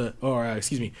liked to,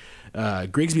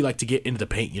 Grigsby liked to get into the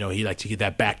paint. He liked to get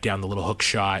that back down, the little hook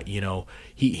shot. He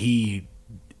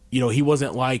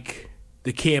wasn't like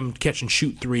the Cam catch and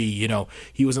shoot three.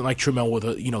 He wasn't like Trammell with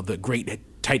the great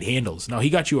tight handles. No, he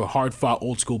got you a hard-fought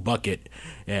old school bucket,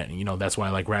 and that's why I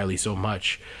like Riley so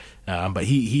much. But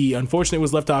he unfortunately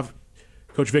was left off.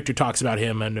 Coach Victor talks about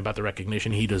him and about the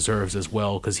recognition he deserves as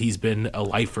well, because he's been a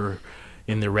lifer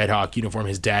in the Red Hawk uniform.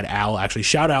 His dad, Al, actually,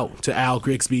 shout out to Al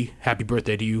Grigsby. Happy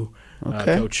birthday to you,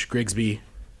 Coach Grigsby,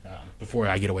 before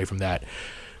I get away from that.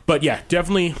 But yeah,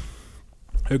 definitely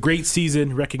a great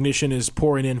season. Recognition is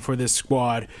pouring in for this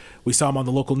squad. We saw him on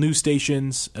the local news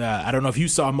stations. I don't know if you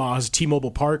saw Maz,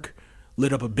 T-Mobile Park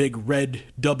lit up a big red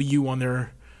W on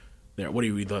their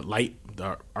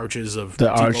the arches of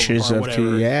the arches Park, of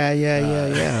whatever.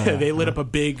 Yeah. They lit up a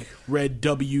big red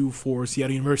W for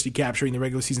Seattle University capturing the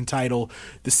regular season title.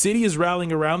 The city is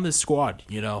rallying around this squad,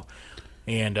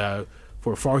 and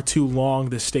for far too long,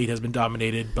 this state has been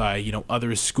dominated by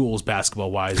other schools basketball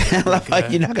wise. You're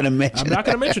not going to mention. I'm not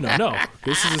going to mention them. No,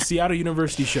 this is a Seattle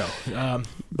University show.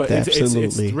 But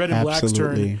Absolutely. it's red and black's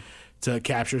turn to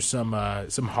capture some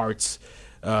hearts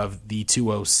of the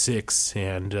 206,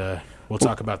 and we'll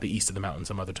talk about the east of the mountain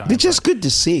some other time. It's just good to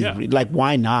see. Yeah. Like,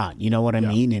 why not? You know what I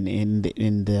mean?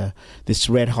 In this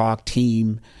Red Hawk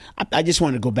team, I just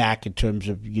want to go back in terms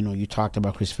of you talked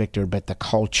about Chris Victor, but the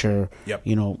culture. Yep.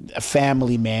 A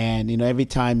family man. Every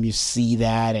time you see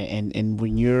that, and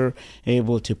when you're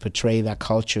able to portray that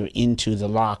culture into the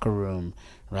locker room.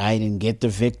 right, and get the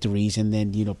victories, and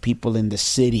then, people in the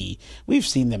city. We've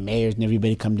seen the mayors and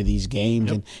everybody come to these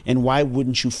games, and why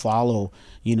wouldn't you follow,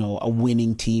 a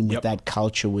winning team with that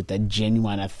culture, with that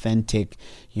genuine, authentic,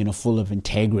 full of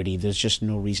integrity? There's just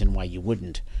no reason why you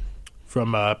wouldn't.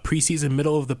 From preseason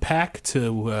middle of the pack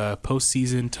to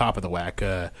postseason top of the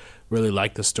WAC. Really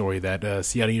like the story that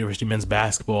Seattle University men's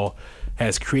basketball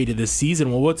has created this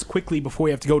season. Well, let's quickly, before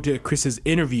we have to go to Chris's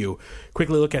interview,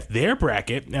 quickly look at their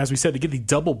bracket. As we said, they get the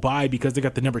double bye because they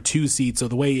got the number 2 seed. So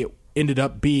the way it ended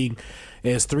up being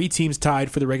is 3 teams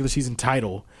tied for the regular season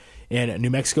title, and New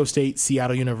Mexico State,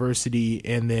 Seattle University,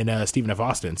 and then Stephen F.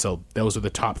 Austin. So those are the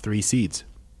top 3 seeds.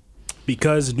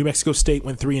 Because New Mexico State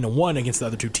went 3-1 against the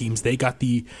other 2 teams, they got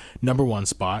the number 1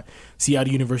 spot.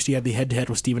 Seattle University had the head-to-head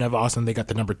with Stephen F. Austin. They got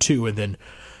the number 2, and then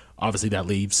obviously that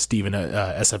leaves Stephen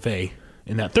SFA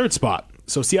in that 3rd spot.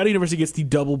 So Seattle University gets the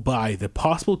double bye. The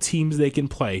possible teams they can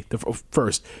play, the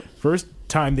first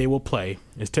time they will play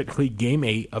is technically Game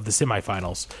 8 of the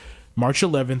semifinals, March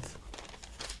 11th,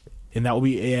 and that will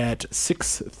be at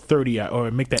 6:30,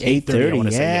 or make that 8:30. I want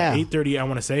to say 8:30. I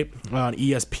want to say on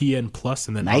ESPN Plus,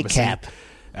 and then nightcap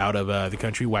out of the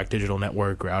country, WAC Digital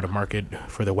Network, or out of market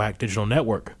for the WAC Digital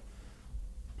Network.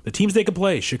 The teams they could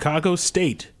play: Chicago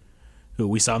State, who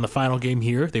we saw in the final game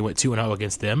here. They went 2-0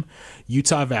 against them.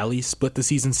 Utah Valley split the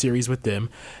season series with them.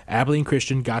 Abilene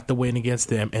Christian got the win against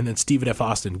them, and then Stephen F.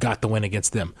 Austin got the win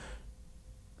against them.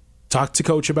 Talk to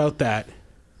Coach about that,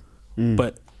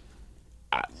 but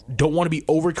I don't want to be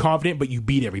overconfident, but you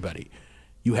beat everybody.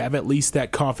 You have at least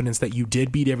that confidence that you did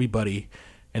beat everybody,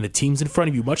 and the teams in front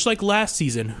of you, much like last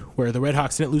season where the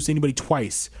Redhawks didn't lose to anybody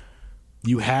twice,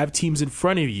 you have teams in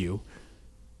front of you.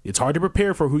 It's hard to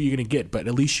prepare for who you're going to get, but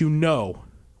at least you know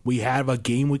we have a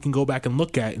game we can go back and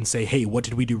look at and say, hey, what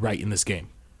did we do right in this game?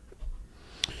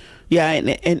 Yeah,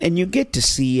 and you get to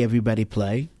see everybody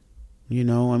play.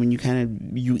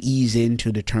 You ease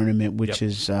into the tournament, which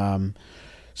is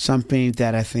something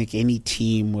that I think any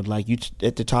team would like. You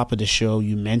at the top of the show,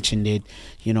 you mentioned it.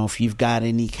 If you've got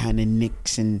any kind of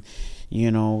nicks and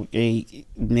ailments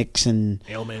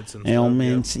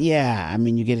and yeah.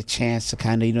 You get a chance to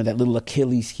kind of that little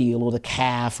Achilles heel or the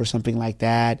calf or something like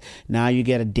that. Now you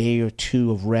get a day or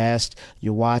 2 of rest.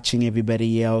 You're watching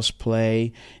everybody else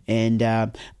play,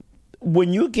 and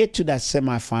when you get to that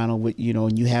semifinal with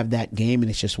and you have that game and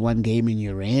it's just one game and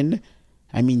you're in.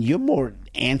 You're more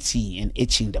antsy and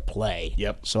itching to play.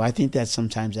 Yep. So I think that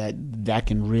sometimes that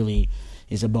can really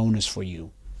is a bonus for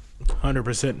you.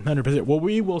 100%. Well,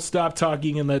 we will stop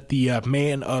talking and let the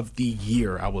man of the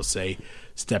year, I will say,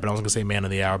 step in. I was going to say man of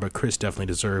the hour, but Chris definitely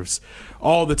deserves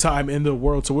all the time in the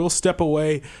world. So we'll step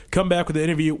away, come back with an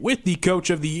interview with the coach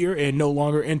of the year and no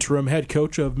longer interim head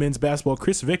coach of men's basketball,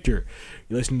 Chris Victor.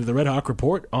 You're listening to the Redhawk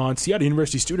Report on Seattle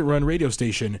University student-run radio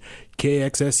station,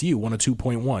 KXSU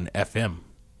 102.1 FM.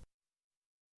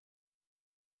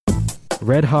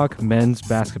 Redhawk men's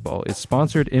basketball is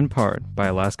sponsored in part by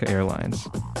Alaska Airlines.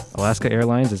 Alaska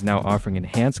Airlines is now offering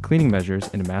enhanced cleaning measures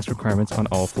and mask requirements on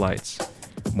all flights.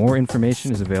 More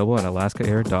information is available at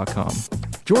alaskaair.com.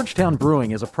 Georgetown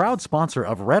Brewing is a proud sponsor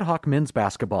of Redhawk men's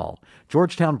basketball.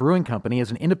 Georgetown Brewing Company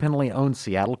is an independently owned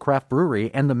Seattle craft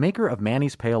brewery and the maker of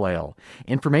Manny's Pale Ale.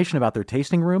 Information about their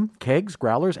tasting room, kegs,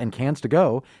 growlers, and cans to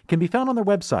go can be found on their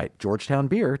website,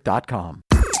 georgetownbeer.com.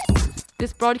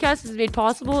 This broadcast is made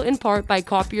possible in part by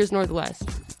Copiers Northwest.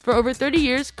 For over 30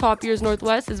 years, Copiers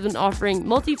Northwest has been offering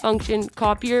multifunction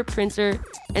copier, printer,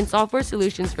 and software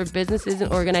solutions for businesses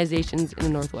and organizations in the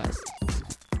Northwest.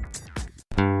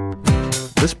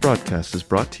 This broadcast is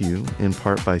brought to you in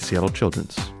part by Seattle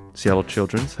Children's. Seattle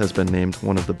Children's has been named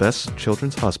one of the best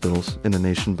children's hospitals in the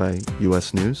nation by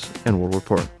U.S. News and World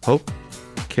Report. Hope,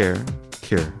 care,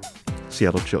 cure.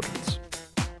 Seattle Children's.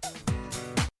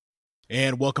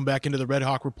 And welcome back into the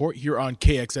Redhawk Report here on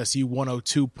KXSU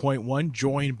 102.1,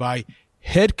 joined by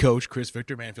head coach Chris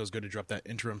Victor. Man, it feels good to drop that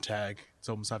interim tag. It's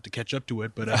almost have to catch up to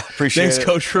it, but thanks,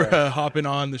 Coach, for hopping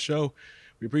on the show.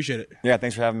 We appreciate it. Yeah,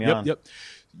 thanks for having me on. Yep.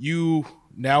 You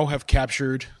now have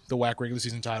captured the WAC regular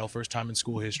season title, first time in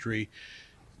school history.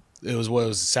 It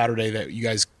was Saturday that you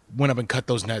guys went up and cut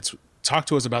those nets. Talk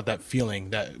to us about that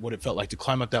feeling, what it felt like to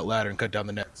climb up that ladder and cut down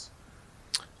the nets.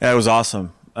 Yeah, it was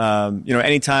awesome.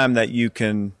 Anytime that you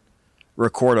can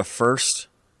record a first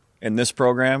in this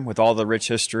program with all the rich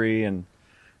history and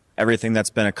everything that's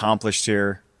been accomplished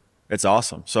here, it's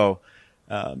awesome. So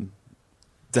to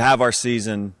have our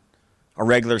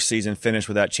regular season finish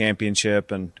with that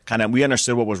championship, and kind of we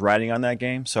understood what was riding on that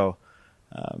game. So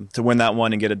to win that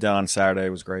one and get it done on Saturday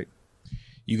was great.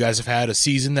 You guys have had a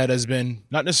season that has been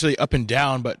not necessarily up and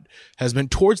down, but has been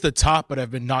towards the top, but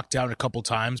have been knocked down a couple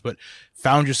times, but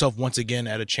found yourself once again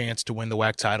at a chance to win the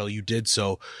WAC title. You did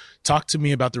so. Talk to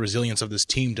me about the resilience of this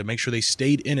team to make sure they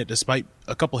stayed in it despite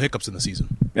a couple hiccups in the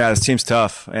season. Yeah, this team's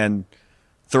tough. And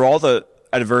through all the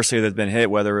adversity that's been hit,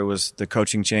 whether it was the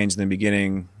coaching change in the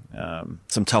beginning,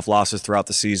 some tough losses throughout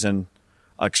the season,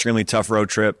 an extremely tough road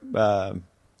trip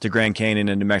to Grand Canyon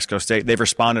and New Mexico State, they've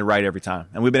responded right every time.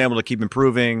 And we've been able to keep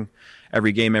improving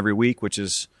every game, every week, which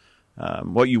is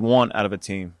what you want out of a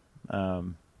team.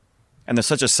 And they're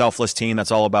such a selfless team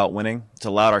that's all about winning. It's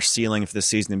allowed our ceiling for this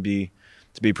season to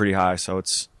be pretty high. So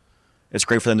it's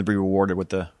great for them to be rewarded with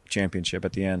the championship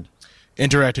at the end.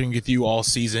 Interacting with you all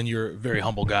season, you're a very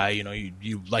humble guy. You know,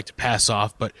 you like to pass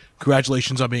off, but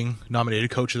congratulations on being nominated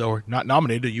coach, or not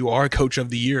nominated. You are coach of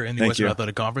the year in the Western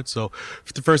Athletic Conference. So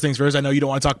the first things first, I know you don't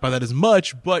want to talk about that as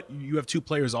much, but you have two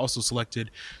players also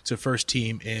selected to first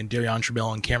team in Darion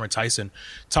Trammell and Cameron Tyson.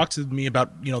 Talk to me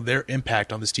about, their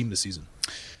impact on this team this season.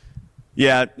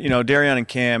 Yeah, Darion and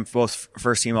Cam, both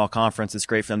first team all conference. It's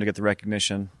great for them to get the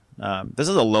recognition. This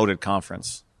is a loaded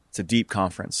conference. It's a deep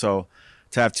conference. So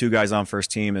to have two guys on first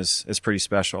team is pretty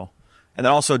special. And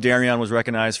then also Darion was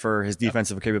recognized for his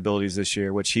defensive capabilities this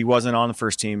year, which he wasn't on the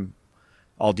first team,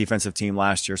 all defensive team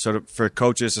last year. So for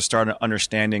coaches to start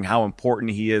understanding how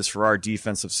important he is for our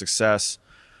defensive success,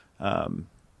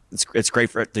 it's great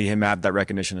for him to have that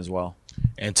recognition as well.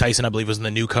 And Tyson, I believe, was in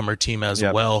the newcomer team as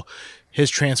well. His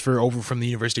transfer over from the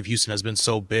University of Houston has been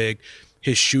so big.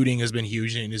 His shooting has been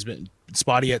huge and has been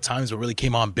spotty at times, but really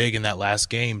came on big in that last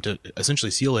game to essentially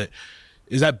seal it.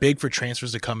 Is that big for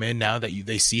transfers to come in now that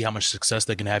they see how much success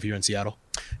they can have here in Seattle?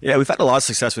 Yeah, we've had a lot of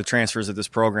success with transfers at this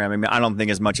program. I mean, I don't think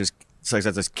as much as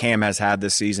success as Cam has had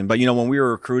this season. But, when we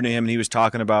were recruiting him and he was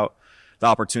talking about the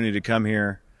opportunity to come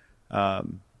here,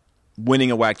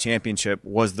 winning a WAC championship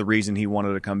was the reason he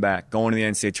wanted to come back. Going to the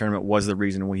NCAA tournament was the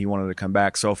reason he wanted to come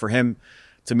back. So for him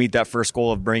to meet that first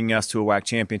goal of bringing us to a WAC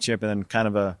championship and then kind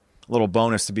of a little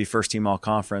bonus to be first team all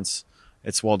conference,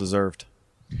 it's well deserved.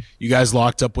 You guys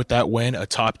locked up with that win, a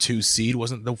top 2 seed.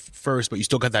 Wasn't the first, but you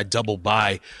still got that double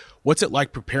bye. What's it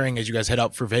like preparing as you guys head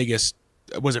out for Vegas?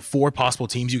 Was it 4 possible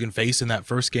teams you can face in that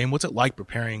first game? What's it like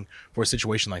preparing for a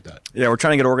situation like that? Yeah, we're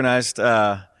trying to get organized,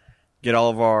 get all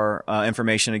of our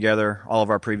information together, all of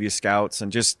our previous scouts, and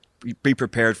just be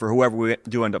prepared for whoever we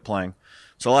do end up playing.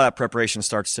 So a lot of that preparation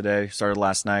started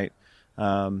last night,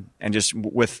 and just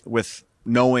with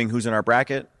knowing who's in our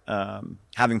bracket,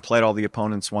 having played all the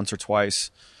opponents once or twice,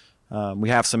 we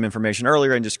have some information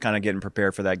earlier and just kind of getting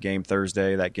prepared for that game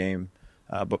Thursday,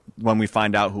 but when we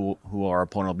find out who our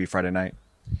opponent will be Friday night.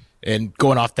 And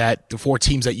going off that, the 4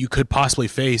 teams that you could possibly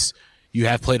face, you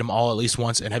have played them all at least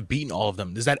once and have beaten all of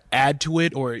them. Does that add to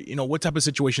it? Or, what type of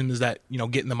situation does that,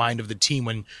 get in the mind of the team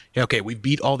when, okay, we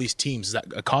beat all these teams? Is that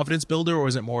a confidence builder, or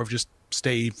is it more of just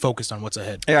stay focused on what's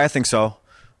ahead? Yeah, I think so.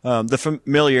 The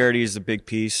familiarity is a big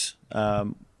piece.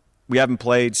 We haven't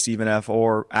played Stephen F.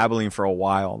 or Abilene for a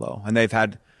while though, and they've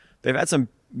had some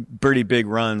pretty big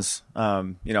runs.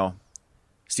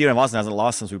 Stephen F. Austin hasn't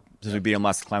lost since we beat them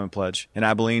last Climate Pledge, and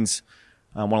Abilene's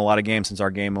won a lot of games since our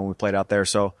game when we played out there.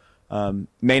 So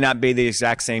may not be the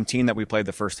exact same team that we played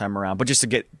the first time around, but just to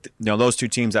get those 2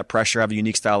 teams, that pressure, have a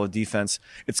unique style of defense.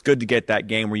 It's good to get that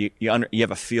game where you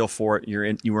have a feel for it.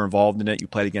 You were involved in it. You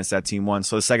played against that team once.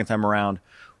 So the second time around,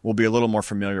 we'll be a little more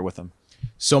familiar with them.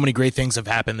 So many great things have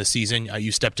happened this season.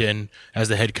 You stepped in as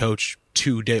the head coach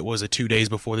 2 days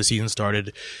before the season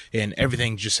started, and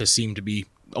everything just has seemed to be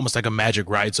almost like a magic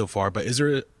ride so far. But is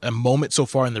there a moment so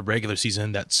far in the regular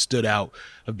season that stood out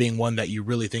of being one that you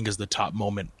really think is the top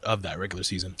moment of that regular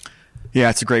season? Yeah,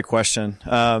 it's a great question.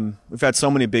 We've had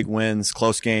so many big wins,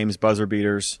 close games, buzzer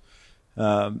beaters.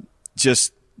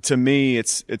 Just to me,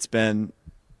 it's been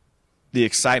the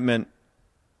excitement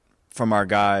from our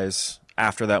guys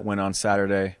after that win on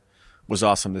Saturday was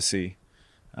awesome to see.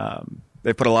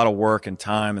 They put a lot of work and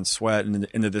time and sweat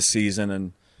into this season,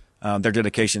 and their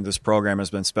dedication to this program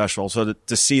has been special. So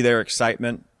to see their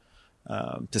excitement,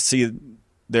 to see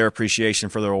their appreciation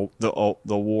for the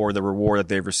reward that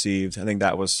they've received, I think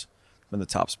that was been the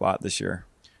top spot this year.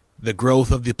 The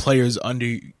growth of the players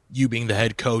under you being the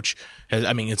head coach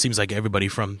it seems like everybody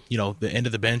from, the end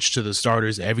of the bench to the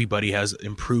starters, everybody has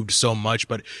improved so much.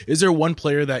 But is there one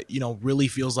player that, really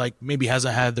feels like maybe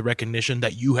hasn't had the recognition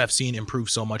that you have seen improve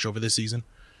so much over this season?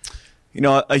 We've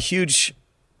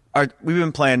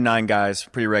been playing 9 guys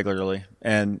pretty regularly,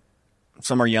 and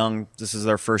some are young. This is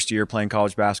their first year playing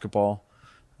college basketball.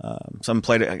 Some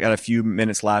got a few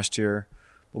minutes last year.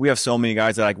 But we have so many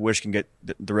guys that I wish can get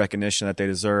the recognition that they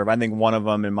deserve. I think one of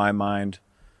them, in my mind,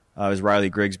 is Riley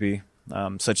Grigsby.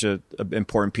 such a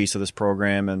important piece of this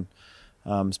program, and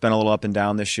it's been a little up and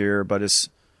down this year, but it's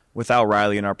without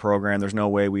Riley in our program, there's no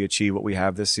way we achieve what we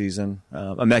have this season.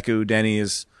 Emeka Udeni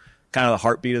is kind of the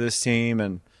heartbeat of this team,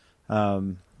 and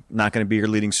not going to be your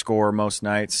leading scorer most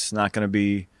nights, not going to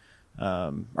be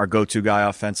our go-to guy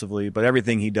offensively, but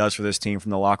everything he does for this team from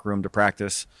the locker room to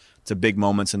practice to big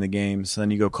moments in the games. And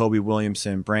then you go Kobe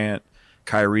Williamson, Brant,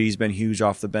 Kyrie's been huge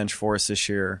off the bench for us this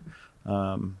year.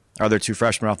 Our other two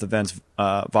freshmen off the bench,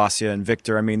 Vasya and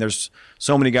Victor. I mean, there's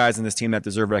so many guys in this team that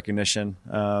deserve recognition.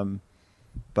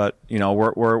 But, you know,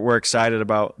 we're excited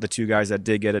about the two guys that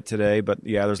did get it today. But,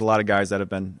 yeah, there's a lot of guys that have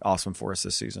been awesome for us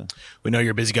this season. We know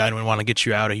you're a busy guy and we want to get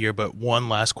you out of here. But one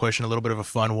last question, a little bit of a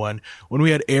fun one. When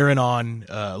we had Aaron on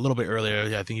a little bit earlier,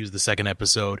 I think he was the second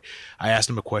episode, I asked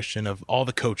him a question of all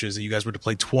the coaches that you guys were to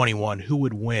play 21, who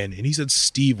would win? And he said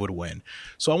Steve would win.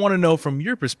 So I want to know from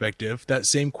your perspective, that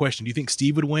same question. Do you think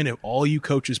Steve would win if all you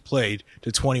coaches played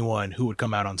to 21? Who would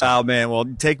come out on top? Oh, man, well,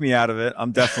 take me out of it.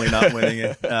 I'm definitely not winning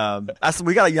it.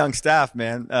 We got a young staff,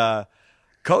 man.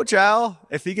 Coach Al,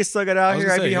 if he could still get out here,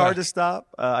 it'd be hard to stop.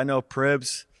 I know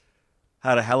Pribbs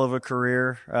had a hell of a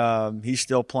career. He's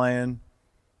still playing.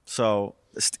 So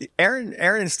Aaron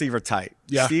and Steve are tight.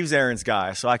 Yeah. Steve's Aaron's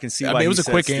guy, so I can see why it was a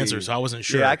quick Steve. answer, so I wasn't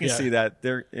sure. Yeah, I can see that.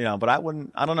 They're, but I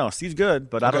don't know. Steve's good,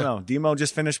 but I don't know. Demo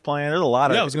just finished playing. There's a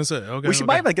lot of. Yeah, I was gonna say. Okay, we should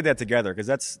might get that together because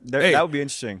that would be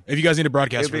interesting. If you guys need a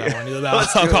broadcast for that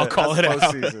one, I'll call it out.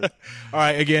 All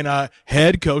right, again,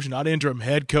 head coach, not interim,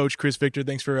 head coach Chris Victor.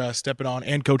 Thanks for stepping on,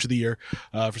 and coach of the year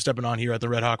for stepping on here at the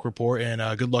Redhawk Report,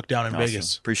 and good luck down in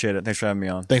Vegas. Appreciate it. Thanks for having me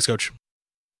on. Thanks, coach.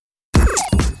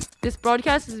 This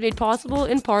broadcast is made possible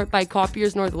in part by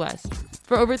Copiers Northwest.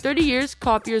 For over 30 years,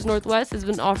 Copiers Northwest has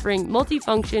been offering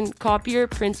multifunction copier,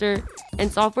 printer,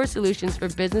 and software solutions for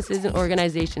businesses and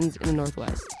organizations in the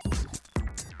Northwest.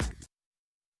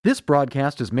 This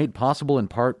broadcast is made possible in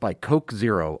part by Coke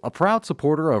Zero, a proud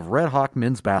supporter of Redhawk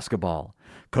men's basketball.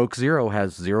 Coke Zero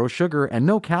has zero sugar and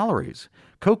no calories.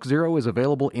 Coke Zero is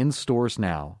available in stores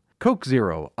now. Coke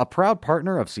Zero, a proud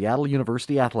partner of Seattle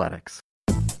University Athletics.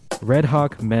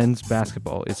 Redhawk men's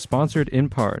basketball is sponsored in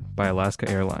part by Alaska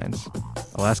Airlines.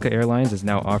 Alaska Airlines is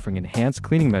now offering enhanced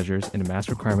cleaning measures and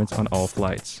mask requirements on all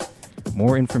flights.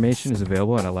 More information is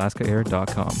available at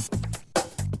alaskaair.com.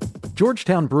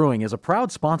 Georgetown Brewing is a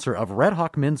proud sponsor of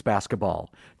Redhawk men's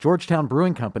basketball. Georgetown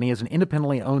Brewing Company is an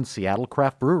independently owned Seattle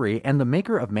craft brewery and the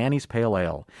maker of Manny's Pale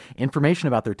Ale. Information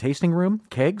about their tasting room,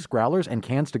 kegs, growlers, and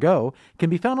cans to go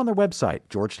can be found on their website,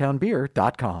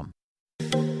 georgetownbeer.com.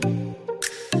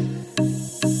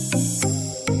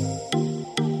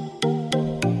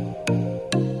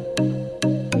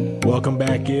 Welcome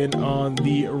back in on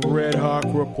the Redhawk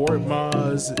Report.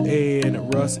 Maz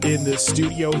and Russ in the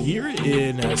studio here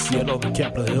in Seattle, the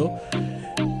Capitol Hill,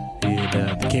 in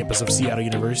the campus of Seattle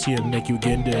University. And thank you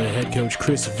again to head coach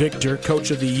Chris Victor, coach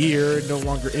of the year, no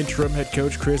longer interim head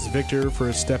coach Chris Victor,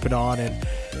 for stepping on and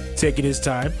taking his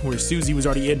time. Where Suzy was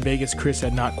already in Vegas, Chris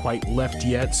had not quite left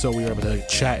yet, so we were able to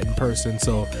chat in person.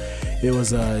 So it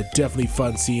was definitely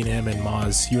fun seeing him. And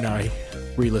Maz, you and I,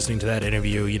 re-listening to that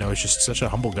interview, it's just such a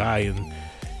humble guy and,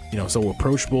 so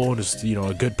approachable and just,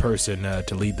 a good person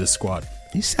to lead this squad.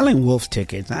 He's selling Wolf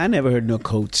tickets. I never heard no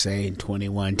coach saying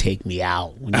 21, take me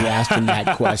out when you asked him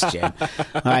that question.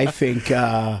 I think,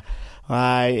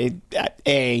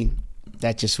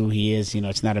 that's just who he is.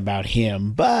 It's not about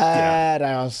him, but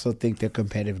I also think the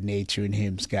competitive nature in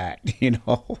him's got,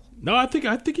 No, I think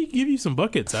he can give you some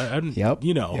buckets. I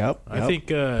think,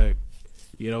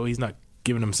 he's not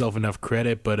giving himself enough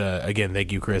credit, but again,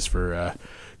 thank you, Chris, for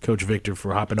Coach Victor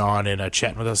for hopping on and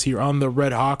chatting with us here on the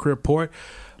Redhawk Report.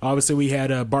 Obviously, we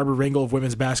had Barbara Ringel of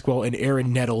women's basketball and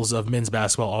Aaron Nettles of men's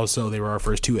basketball. Also, they were our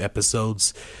first two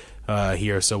episodes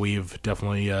here, so we've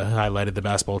definitely highlighted the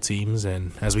basketball teams.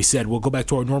 And as we said, we'll go back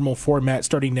to our normal format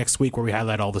starting next week, where we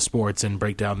highlight all the sports and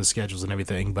break down the schedules and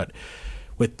everything. But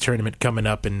with the tournament coming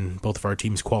up and both of our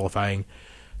teams qualifying,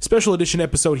 special edition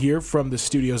episode here from the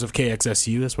studios of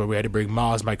KXSU. That's where we had to bring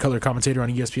Maz, my color commentator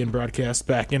on ESPN broadcast,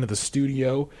 back into the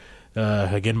studio.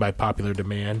 Again, by popular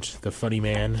demand, the funny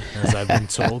man, as I've been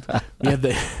told.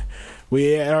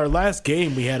 We had our last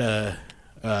game, we had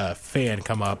a fan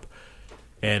come up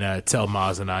and tell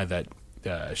Maz and I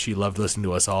that she loved listening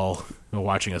to us all,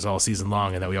 watching us all season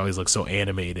long, and that we always look so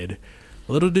animated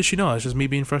Little did she know, it's just me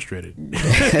being frustrated. I'm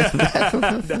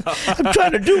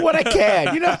trying to do what I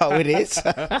can. You know how it is.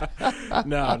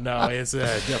 No, it's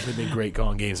definitely been great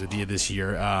calling games with you this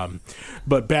year.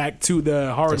 But back to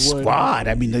the hardwood. The squad.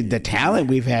 I mean, the talent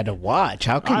we've had to watch.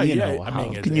 How can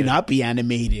how can you not be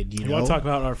animated? You want to talk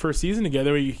about our first season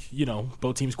together?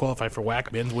 Both teams qualify for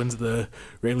WAC. Men's wins the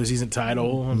regular season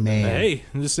title. Man. Hey,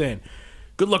 I'm just saying.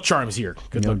 Good luck charms here.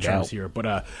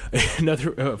 But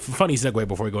another funny segue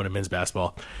before we go into men's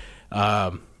basketball.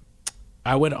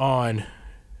 I went on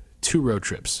 2 road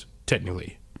trips,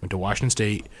 technically. Went to Washington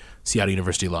State. Seattle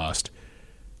University lost.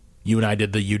 You and I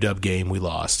did the UW game. We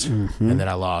lost. Mm-hmm. And then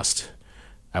I lost.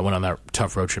 I went on that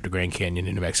tough road trip to Grand Canyon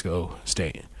in New Mexico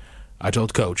State. I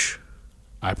told Coach,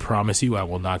 I promise you I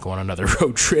will not go on another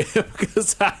road trip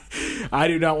because I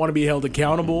do not want to be held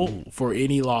accountable for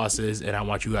any losses, and I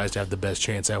want you guys to have the best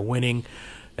chance at winning.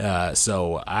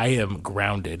 So I am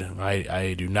grounded.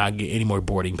 I do not get any more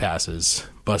boarding passes,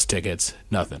 bus tickets,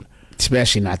 nothing.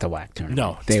 Especially not the WAC tournament.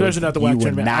 No, especially not the WAC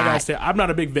tournament. I gotta say, I'm not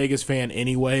a big Vegas fan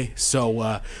anyway,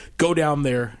 so go down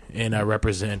there and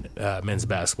represent men's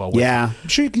basketball. Yeah, I'm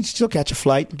sure you can still catch a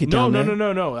flight and get down there.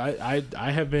 No.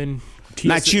 I have been...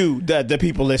 Not you, the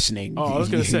people listening. Oh, I was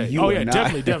going to say.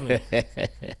 Definitely.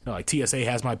 No, like TSA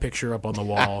has my picture up on the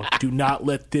wall. Do not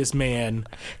let this man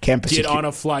get on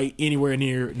a flight anywhere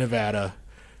near Nevada.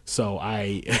 So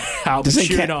I'll be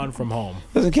cheering on from home.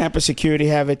 Doesn't campus security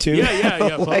have it too?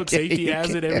 Yeah. Public safety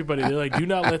has it. Everybody. They're like, do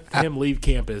not let him leave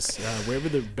campus. Wherever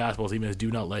the basketball team is,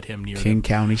 do not let him near King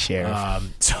County Sheriff.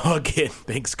 So again,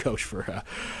 thanks, Coach, for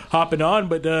hopping on.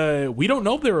 But we don't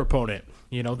know their opponent.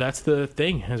 That's the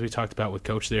thing, as we talked about with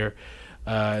Coach there.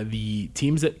 The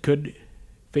teams that could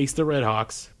face the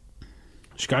Redhawks,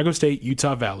 Chicago State,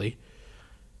 Utah Valley,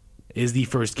 is the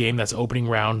first game. That's opening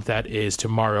round. That is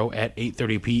tomorrow at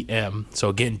 8:30 p.m. So,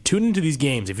 again, tune into these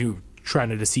games if you're trying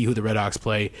to see who the Redhawks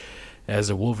play as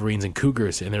the Wolverines and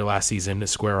Cougars in their last season to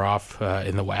square off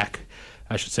in the WAC,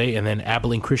 I should say. And then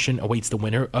Abilene Christian awaits the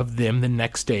winner of them the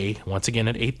next day, once again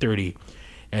at 8:30.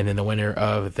 And then the winner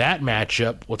of that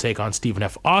matchup will take on Stephen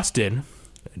F. Austin,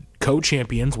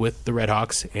 co-champions with the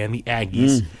Redhawks and the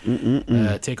Aggies.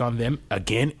 Take on them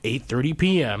again, 8:30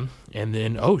 p.m. And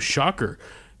then, shocker,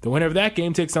 the winner of that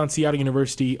game takes on Seattle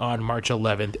University on March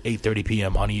 11th, 8:30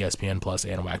 p.m. on ESPN Plus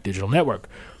and WAC Digital Network.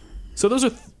 So that's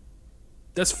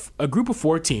a group of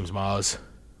 4 teams, Miles.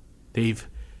 They've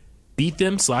beat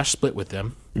them / split with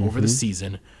them over the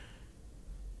season.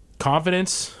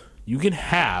 Confidence you can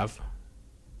have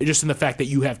just in the fact that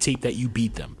you have tape that you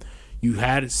beat them. You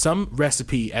had some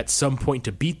recipe at some point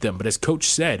to beat them, but as Coach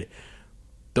said,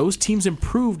 those teams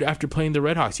improved after playing the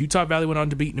Redhawks. Utah Valley went on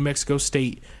to beat New Mexico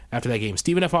State after that game.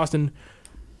 Stephen F. Austin,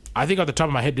 I think off the top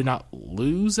of my head, did not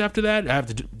lose after that. I have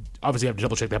to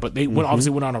double check that, but they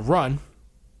obviously went on a run,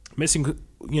 missing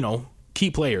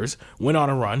key players, went on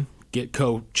a run, get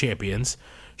co-champions.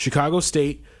 Chicago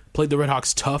State played the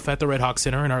Redhawks tough at the Redhawk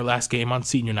Center in our last game on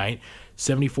senior night.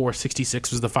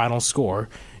 74-66 was the final score.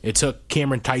 It took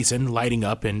Cameron Tyson lighting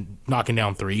up and knocking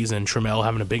down threes, and Trammell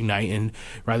having a big night, and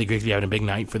Riley Grigsby having a big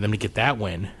night for them to get that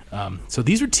win. So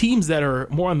these are teams that are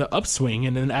more on the upswing,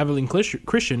 and then Abilene Christian,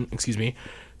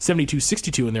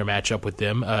 72-62 in their matchup with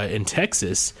them in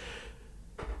Texas.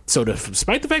 So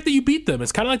despite the fact that you beat them,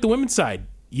 it's kind of like the women's side.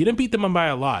 You didn't beat them by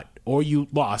a lot, or you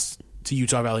lost to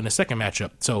Utah Valley in the second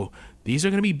matchup. So these are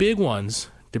going to be big ones,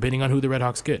 depending on who the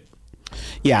Redhawks get.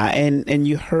 Yeah, and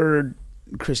you heard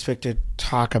Chris Victor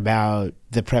talk about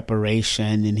the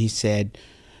preparation, and he said,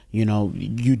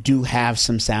 you do have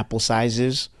some sample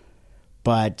sizes,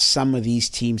 but some of these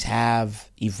teams have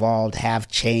evolved, have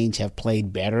changed, have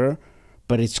played better,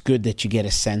 but it's good that you get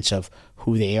a sense of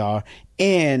who they are.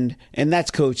 And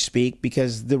that's coach speak,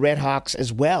 because the Redhawks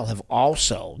as well have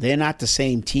also, they're not the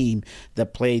same team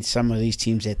that played some of these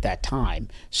teams at that time.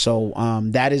 So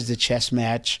that is the chess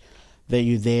match that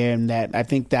you're there, and that I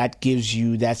think that gives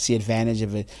you, that's the advantage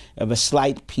of a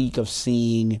slight peek of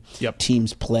seeing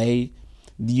teams play.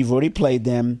 You've already played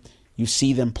them, you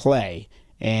see them play,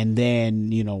 and then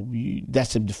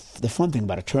that's the fun thing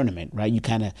about a tournament, right? You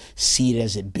kind of see it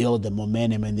as it builds the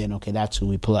momentum, and then that's who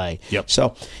we play.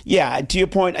 So to your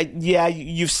point,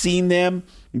 you've seen them.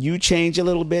 You change a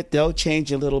little bit, they'll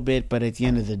change a little bit, but at the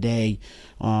end of the day,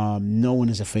 no one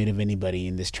is afraid of anybody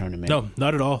in this tournament. No,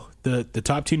 not at all. The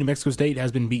top team, New Mexico State,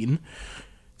 has been beaten.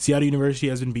 Seattle University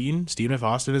has been beaten. Stephen F.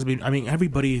 Austin has been. I mean,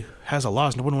 everybody has a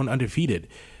loss. No one went undefeated.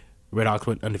 Redhawks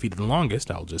went undefeated the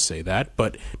longest, I'll just say that.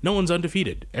 But no one's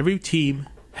undefeated. Every team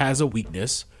has a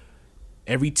weakness.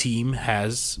 Every team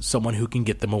has someone who can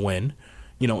get them a win.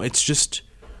 It's just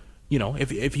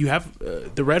if you have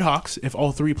the Redhawks, if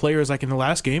all three players like in the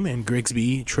last game, and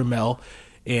Grigsby, Trammell,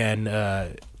 and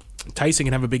Tyson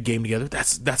can have a big game together,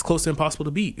 that's close to impossible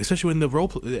to beat, especially when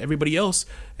everybody else,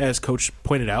 as Coach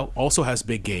pointed out, also have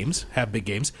big games.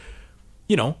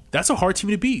 That's a hard team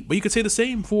to beat. But you could say the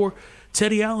same for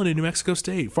Teddy Allen in New Mexico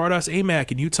State, Fardas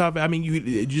Amack in Utah. I mean,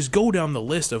 you just go down the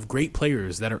list of great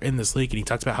players that are in this league, and he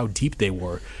talks about how deep they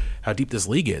were, how deep this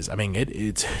league is. I mean,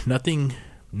 it's nothing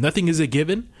is a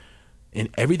given, and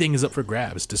everything is up for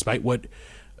grabs, despite what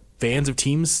fans of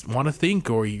teams want to think,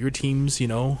 or your teams,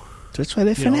 That's why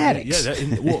they're fanatics.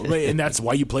 And that's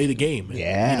why you play the game.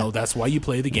 Yeah. That's why you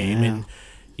play the game, and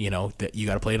that you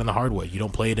got to play it on the hardwood. You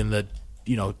don't play it in the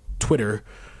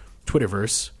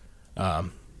Twitterverse.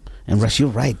 And Russ, you're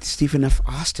right. Stephen F.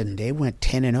 Austin, they went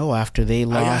 10-0 after they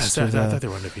lost. I thought they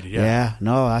were undefeated. Yeah,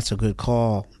 no, that's a good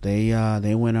call. They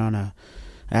went on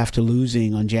after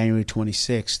losing on January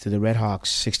 26th to the Redhawks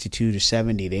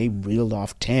 62-70. They reeled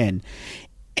off 10.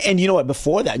 And you know what?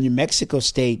 Before that, New Mexico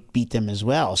State beat them as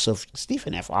well. So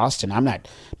Stephen F. Austin, I'm not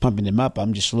pumping them up.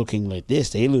 I'm just looking like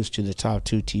this. They lose to the top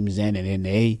two teams then, and then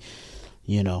they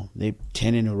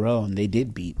 10 in a row, and they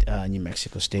did beat New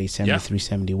Mexico State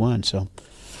 73-71.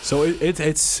 So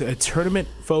it's a tournament,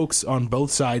 folks, on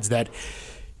both sides that,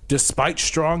 despite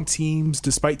strong teams,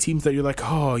 despite teams that you're like,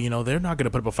 they're not going to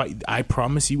put up a fight. I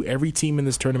promise you, every team in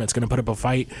this tournament is going to put up a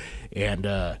fight. And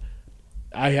I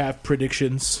have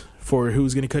predictions for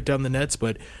who's going to cut down the nets,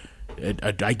 but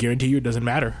I guarantee you it doesn't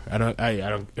matter.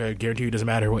 I guarantee you it doesn't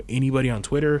matter what anybody on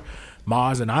Twitter,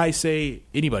 Maz, and I say,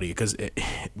 anybody, because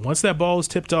once that ball is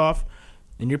tipped off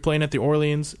and you're playing at the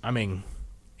Orleans, I mean,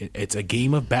 it's a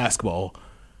game of basketball.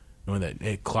 When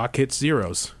the clock hits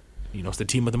zeros, it's the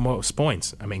team with the most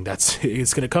points. I mean, it's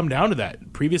going to come down to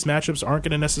that. Previous matchups aren't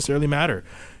going to necessarily matter.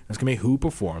 It's going to be who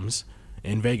performs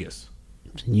in Vegas.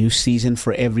 It's a new season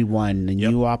for everyone, a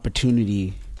new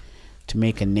opportunity to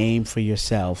make a name for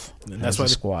yourself as a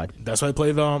squad. That's why I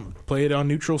play it on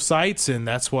neutral sites, and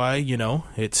that's why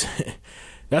it's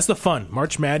that's the fun.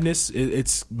 March Madness,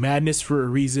 it's madness for a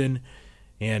reason.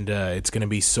 And it's going to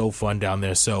be so fun down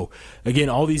there. So, again,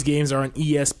 all these games are on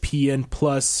ESPN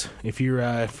Plus. If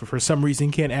you're for some reason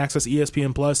can't access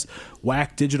ESPN Plus,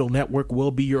 WAC Digital Network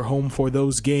will be your home for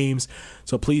those games.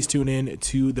 So please tune in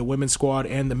to the women's squad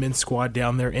and the men's squad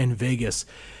down there in Vegas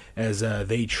as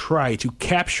they try to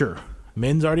capture.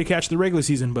 Men's already catch the regular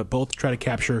season, but both try to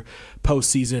capture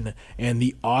postseason and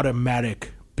the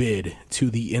automatic bid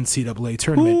to the NCAA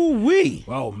tournament. Ooh-wee.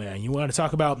 Oh, man, you want to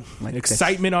talk about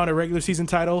excitement on a regular season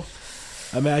title?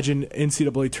 Imagine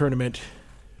NCAA tournament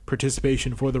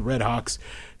participation for the Redhawks,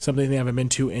 something they haven't been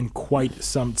to in quite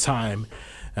some time.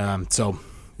 So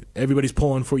everybody's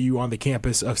pulling for you on the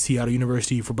campus of Seattle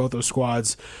University for both those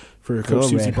squads, for Coach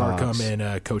Suzy Barcomb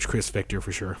and Coach Chris Victor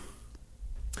for sure.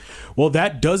 Well,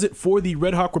 that does it for the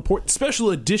Redhawk Report, special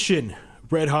edition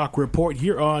Redhawk Report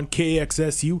here on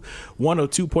KXSU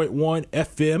 102.1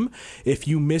 FM. If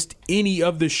you missed any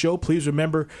of the show, please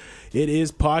remember it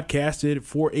is podcasted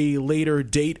for a later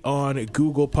date on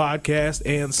Google Podcast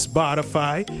and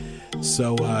Spotify.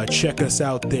 So check us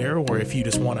out there, or if you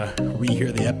just want to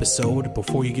rehear the episode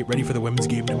before you get ready for the women's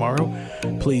game tomorrow,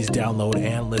 please download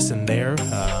and listen there.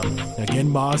 Again,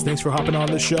 Maz, thanks for hopping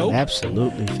on the show.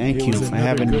 Absolutely. Thank you for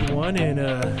having me. It was another good one,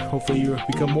 and hopefully you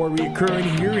become more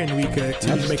reoccurring here, and we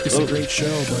continue to make this a great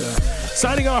show. But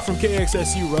signing off from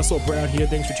KXSU, Russell Brown here.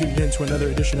 Thanks for tuning in to another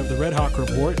edition of the Redhawk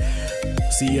Report.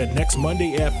 See you next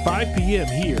Monday at 5 p.m.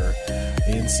 here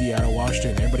in Seattle,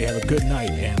 Washington. Everybody have a good night,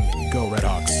 and go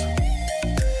Redhawks.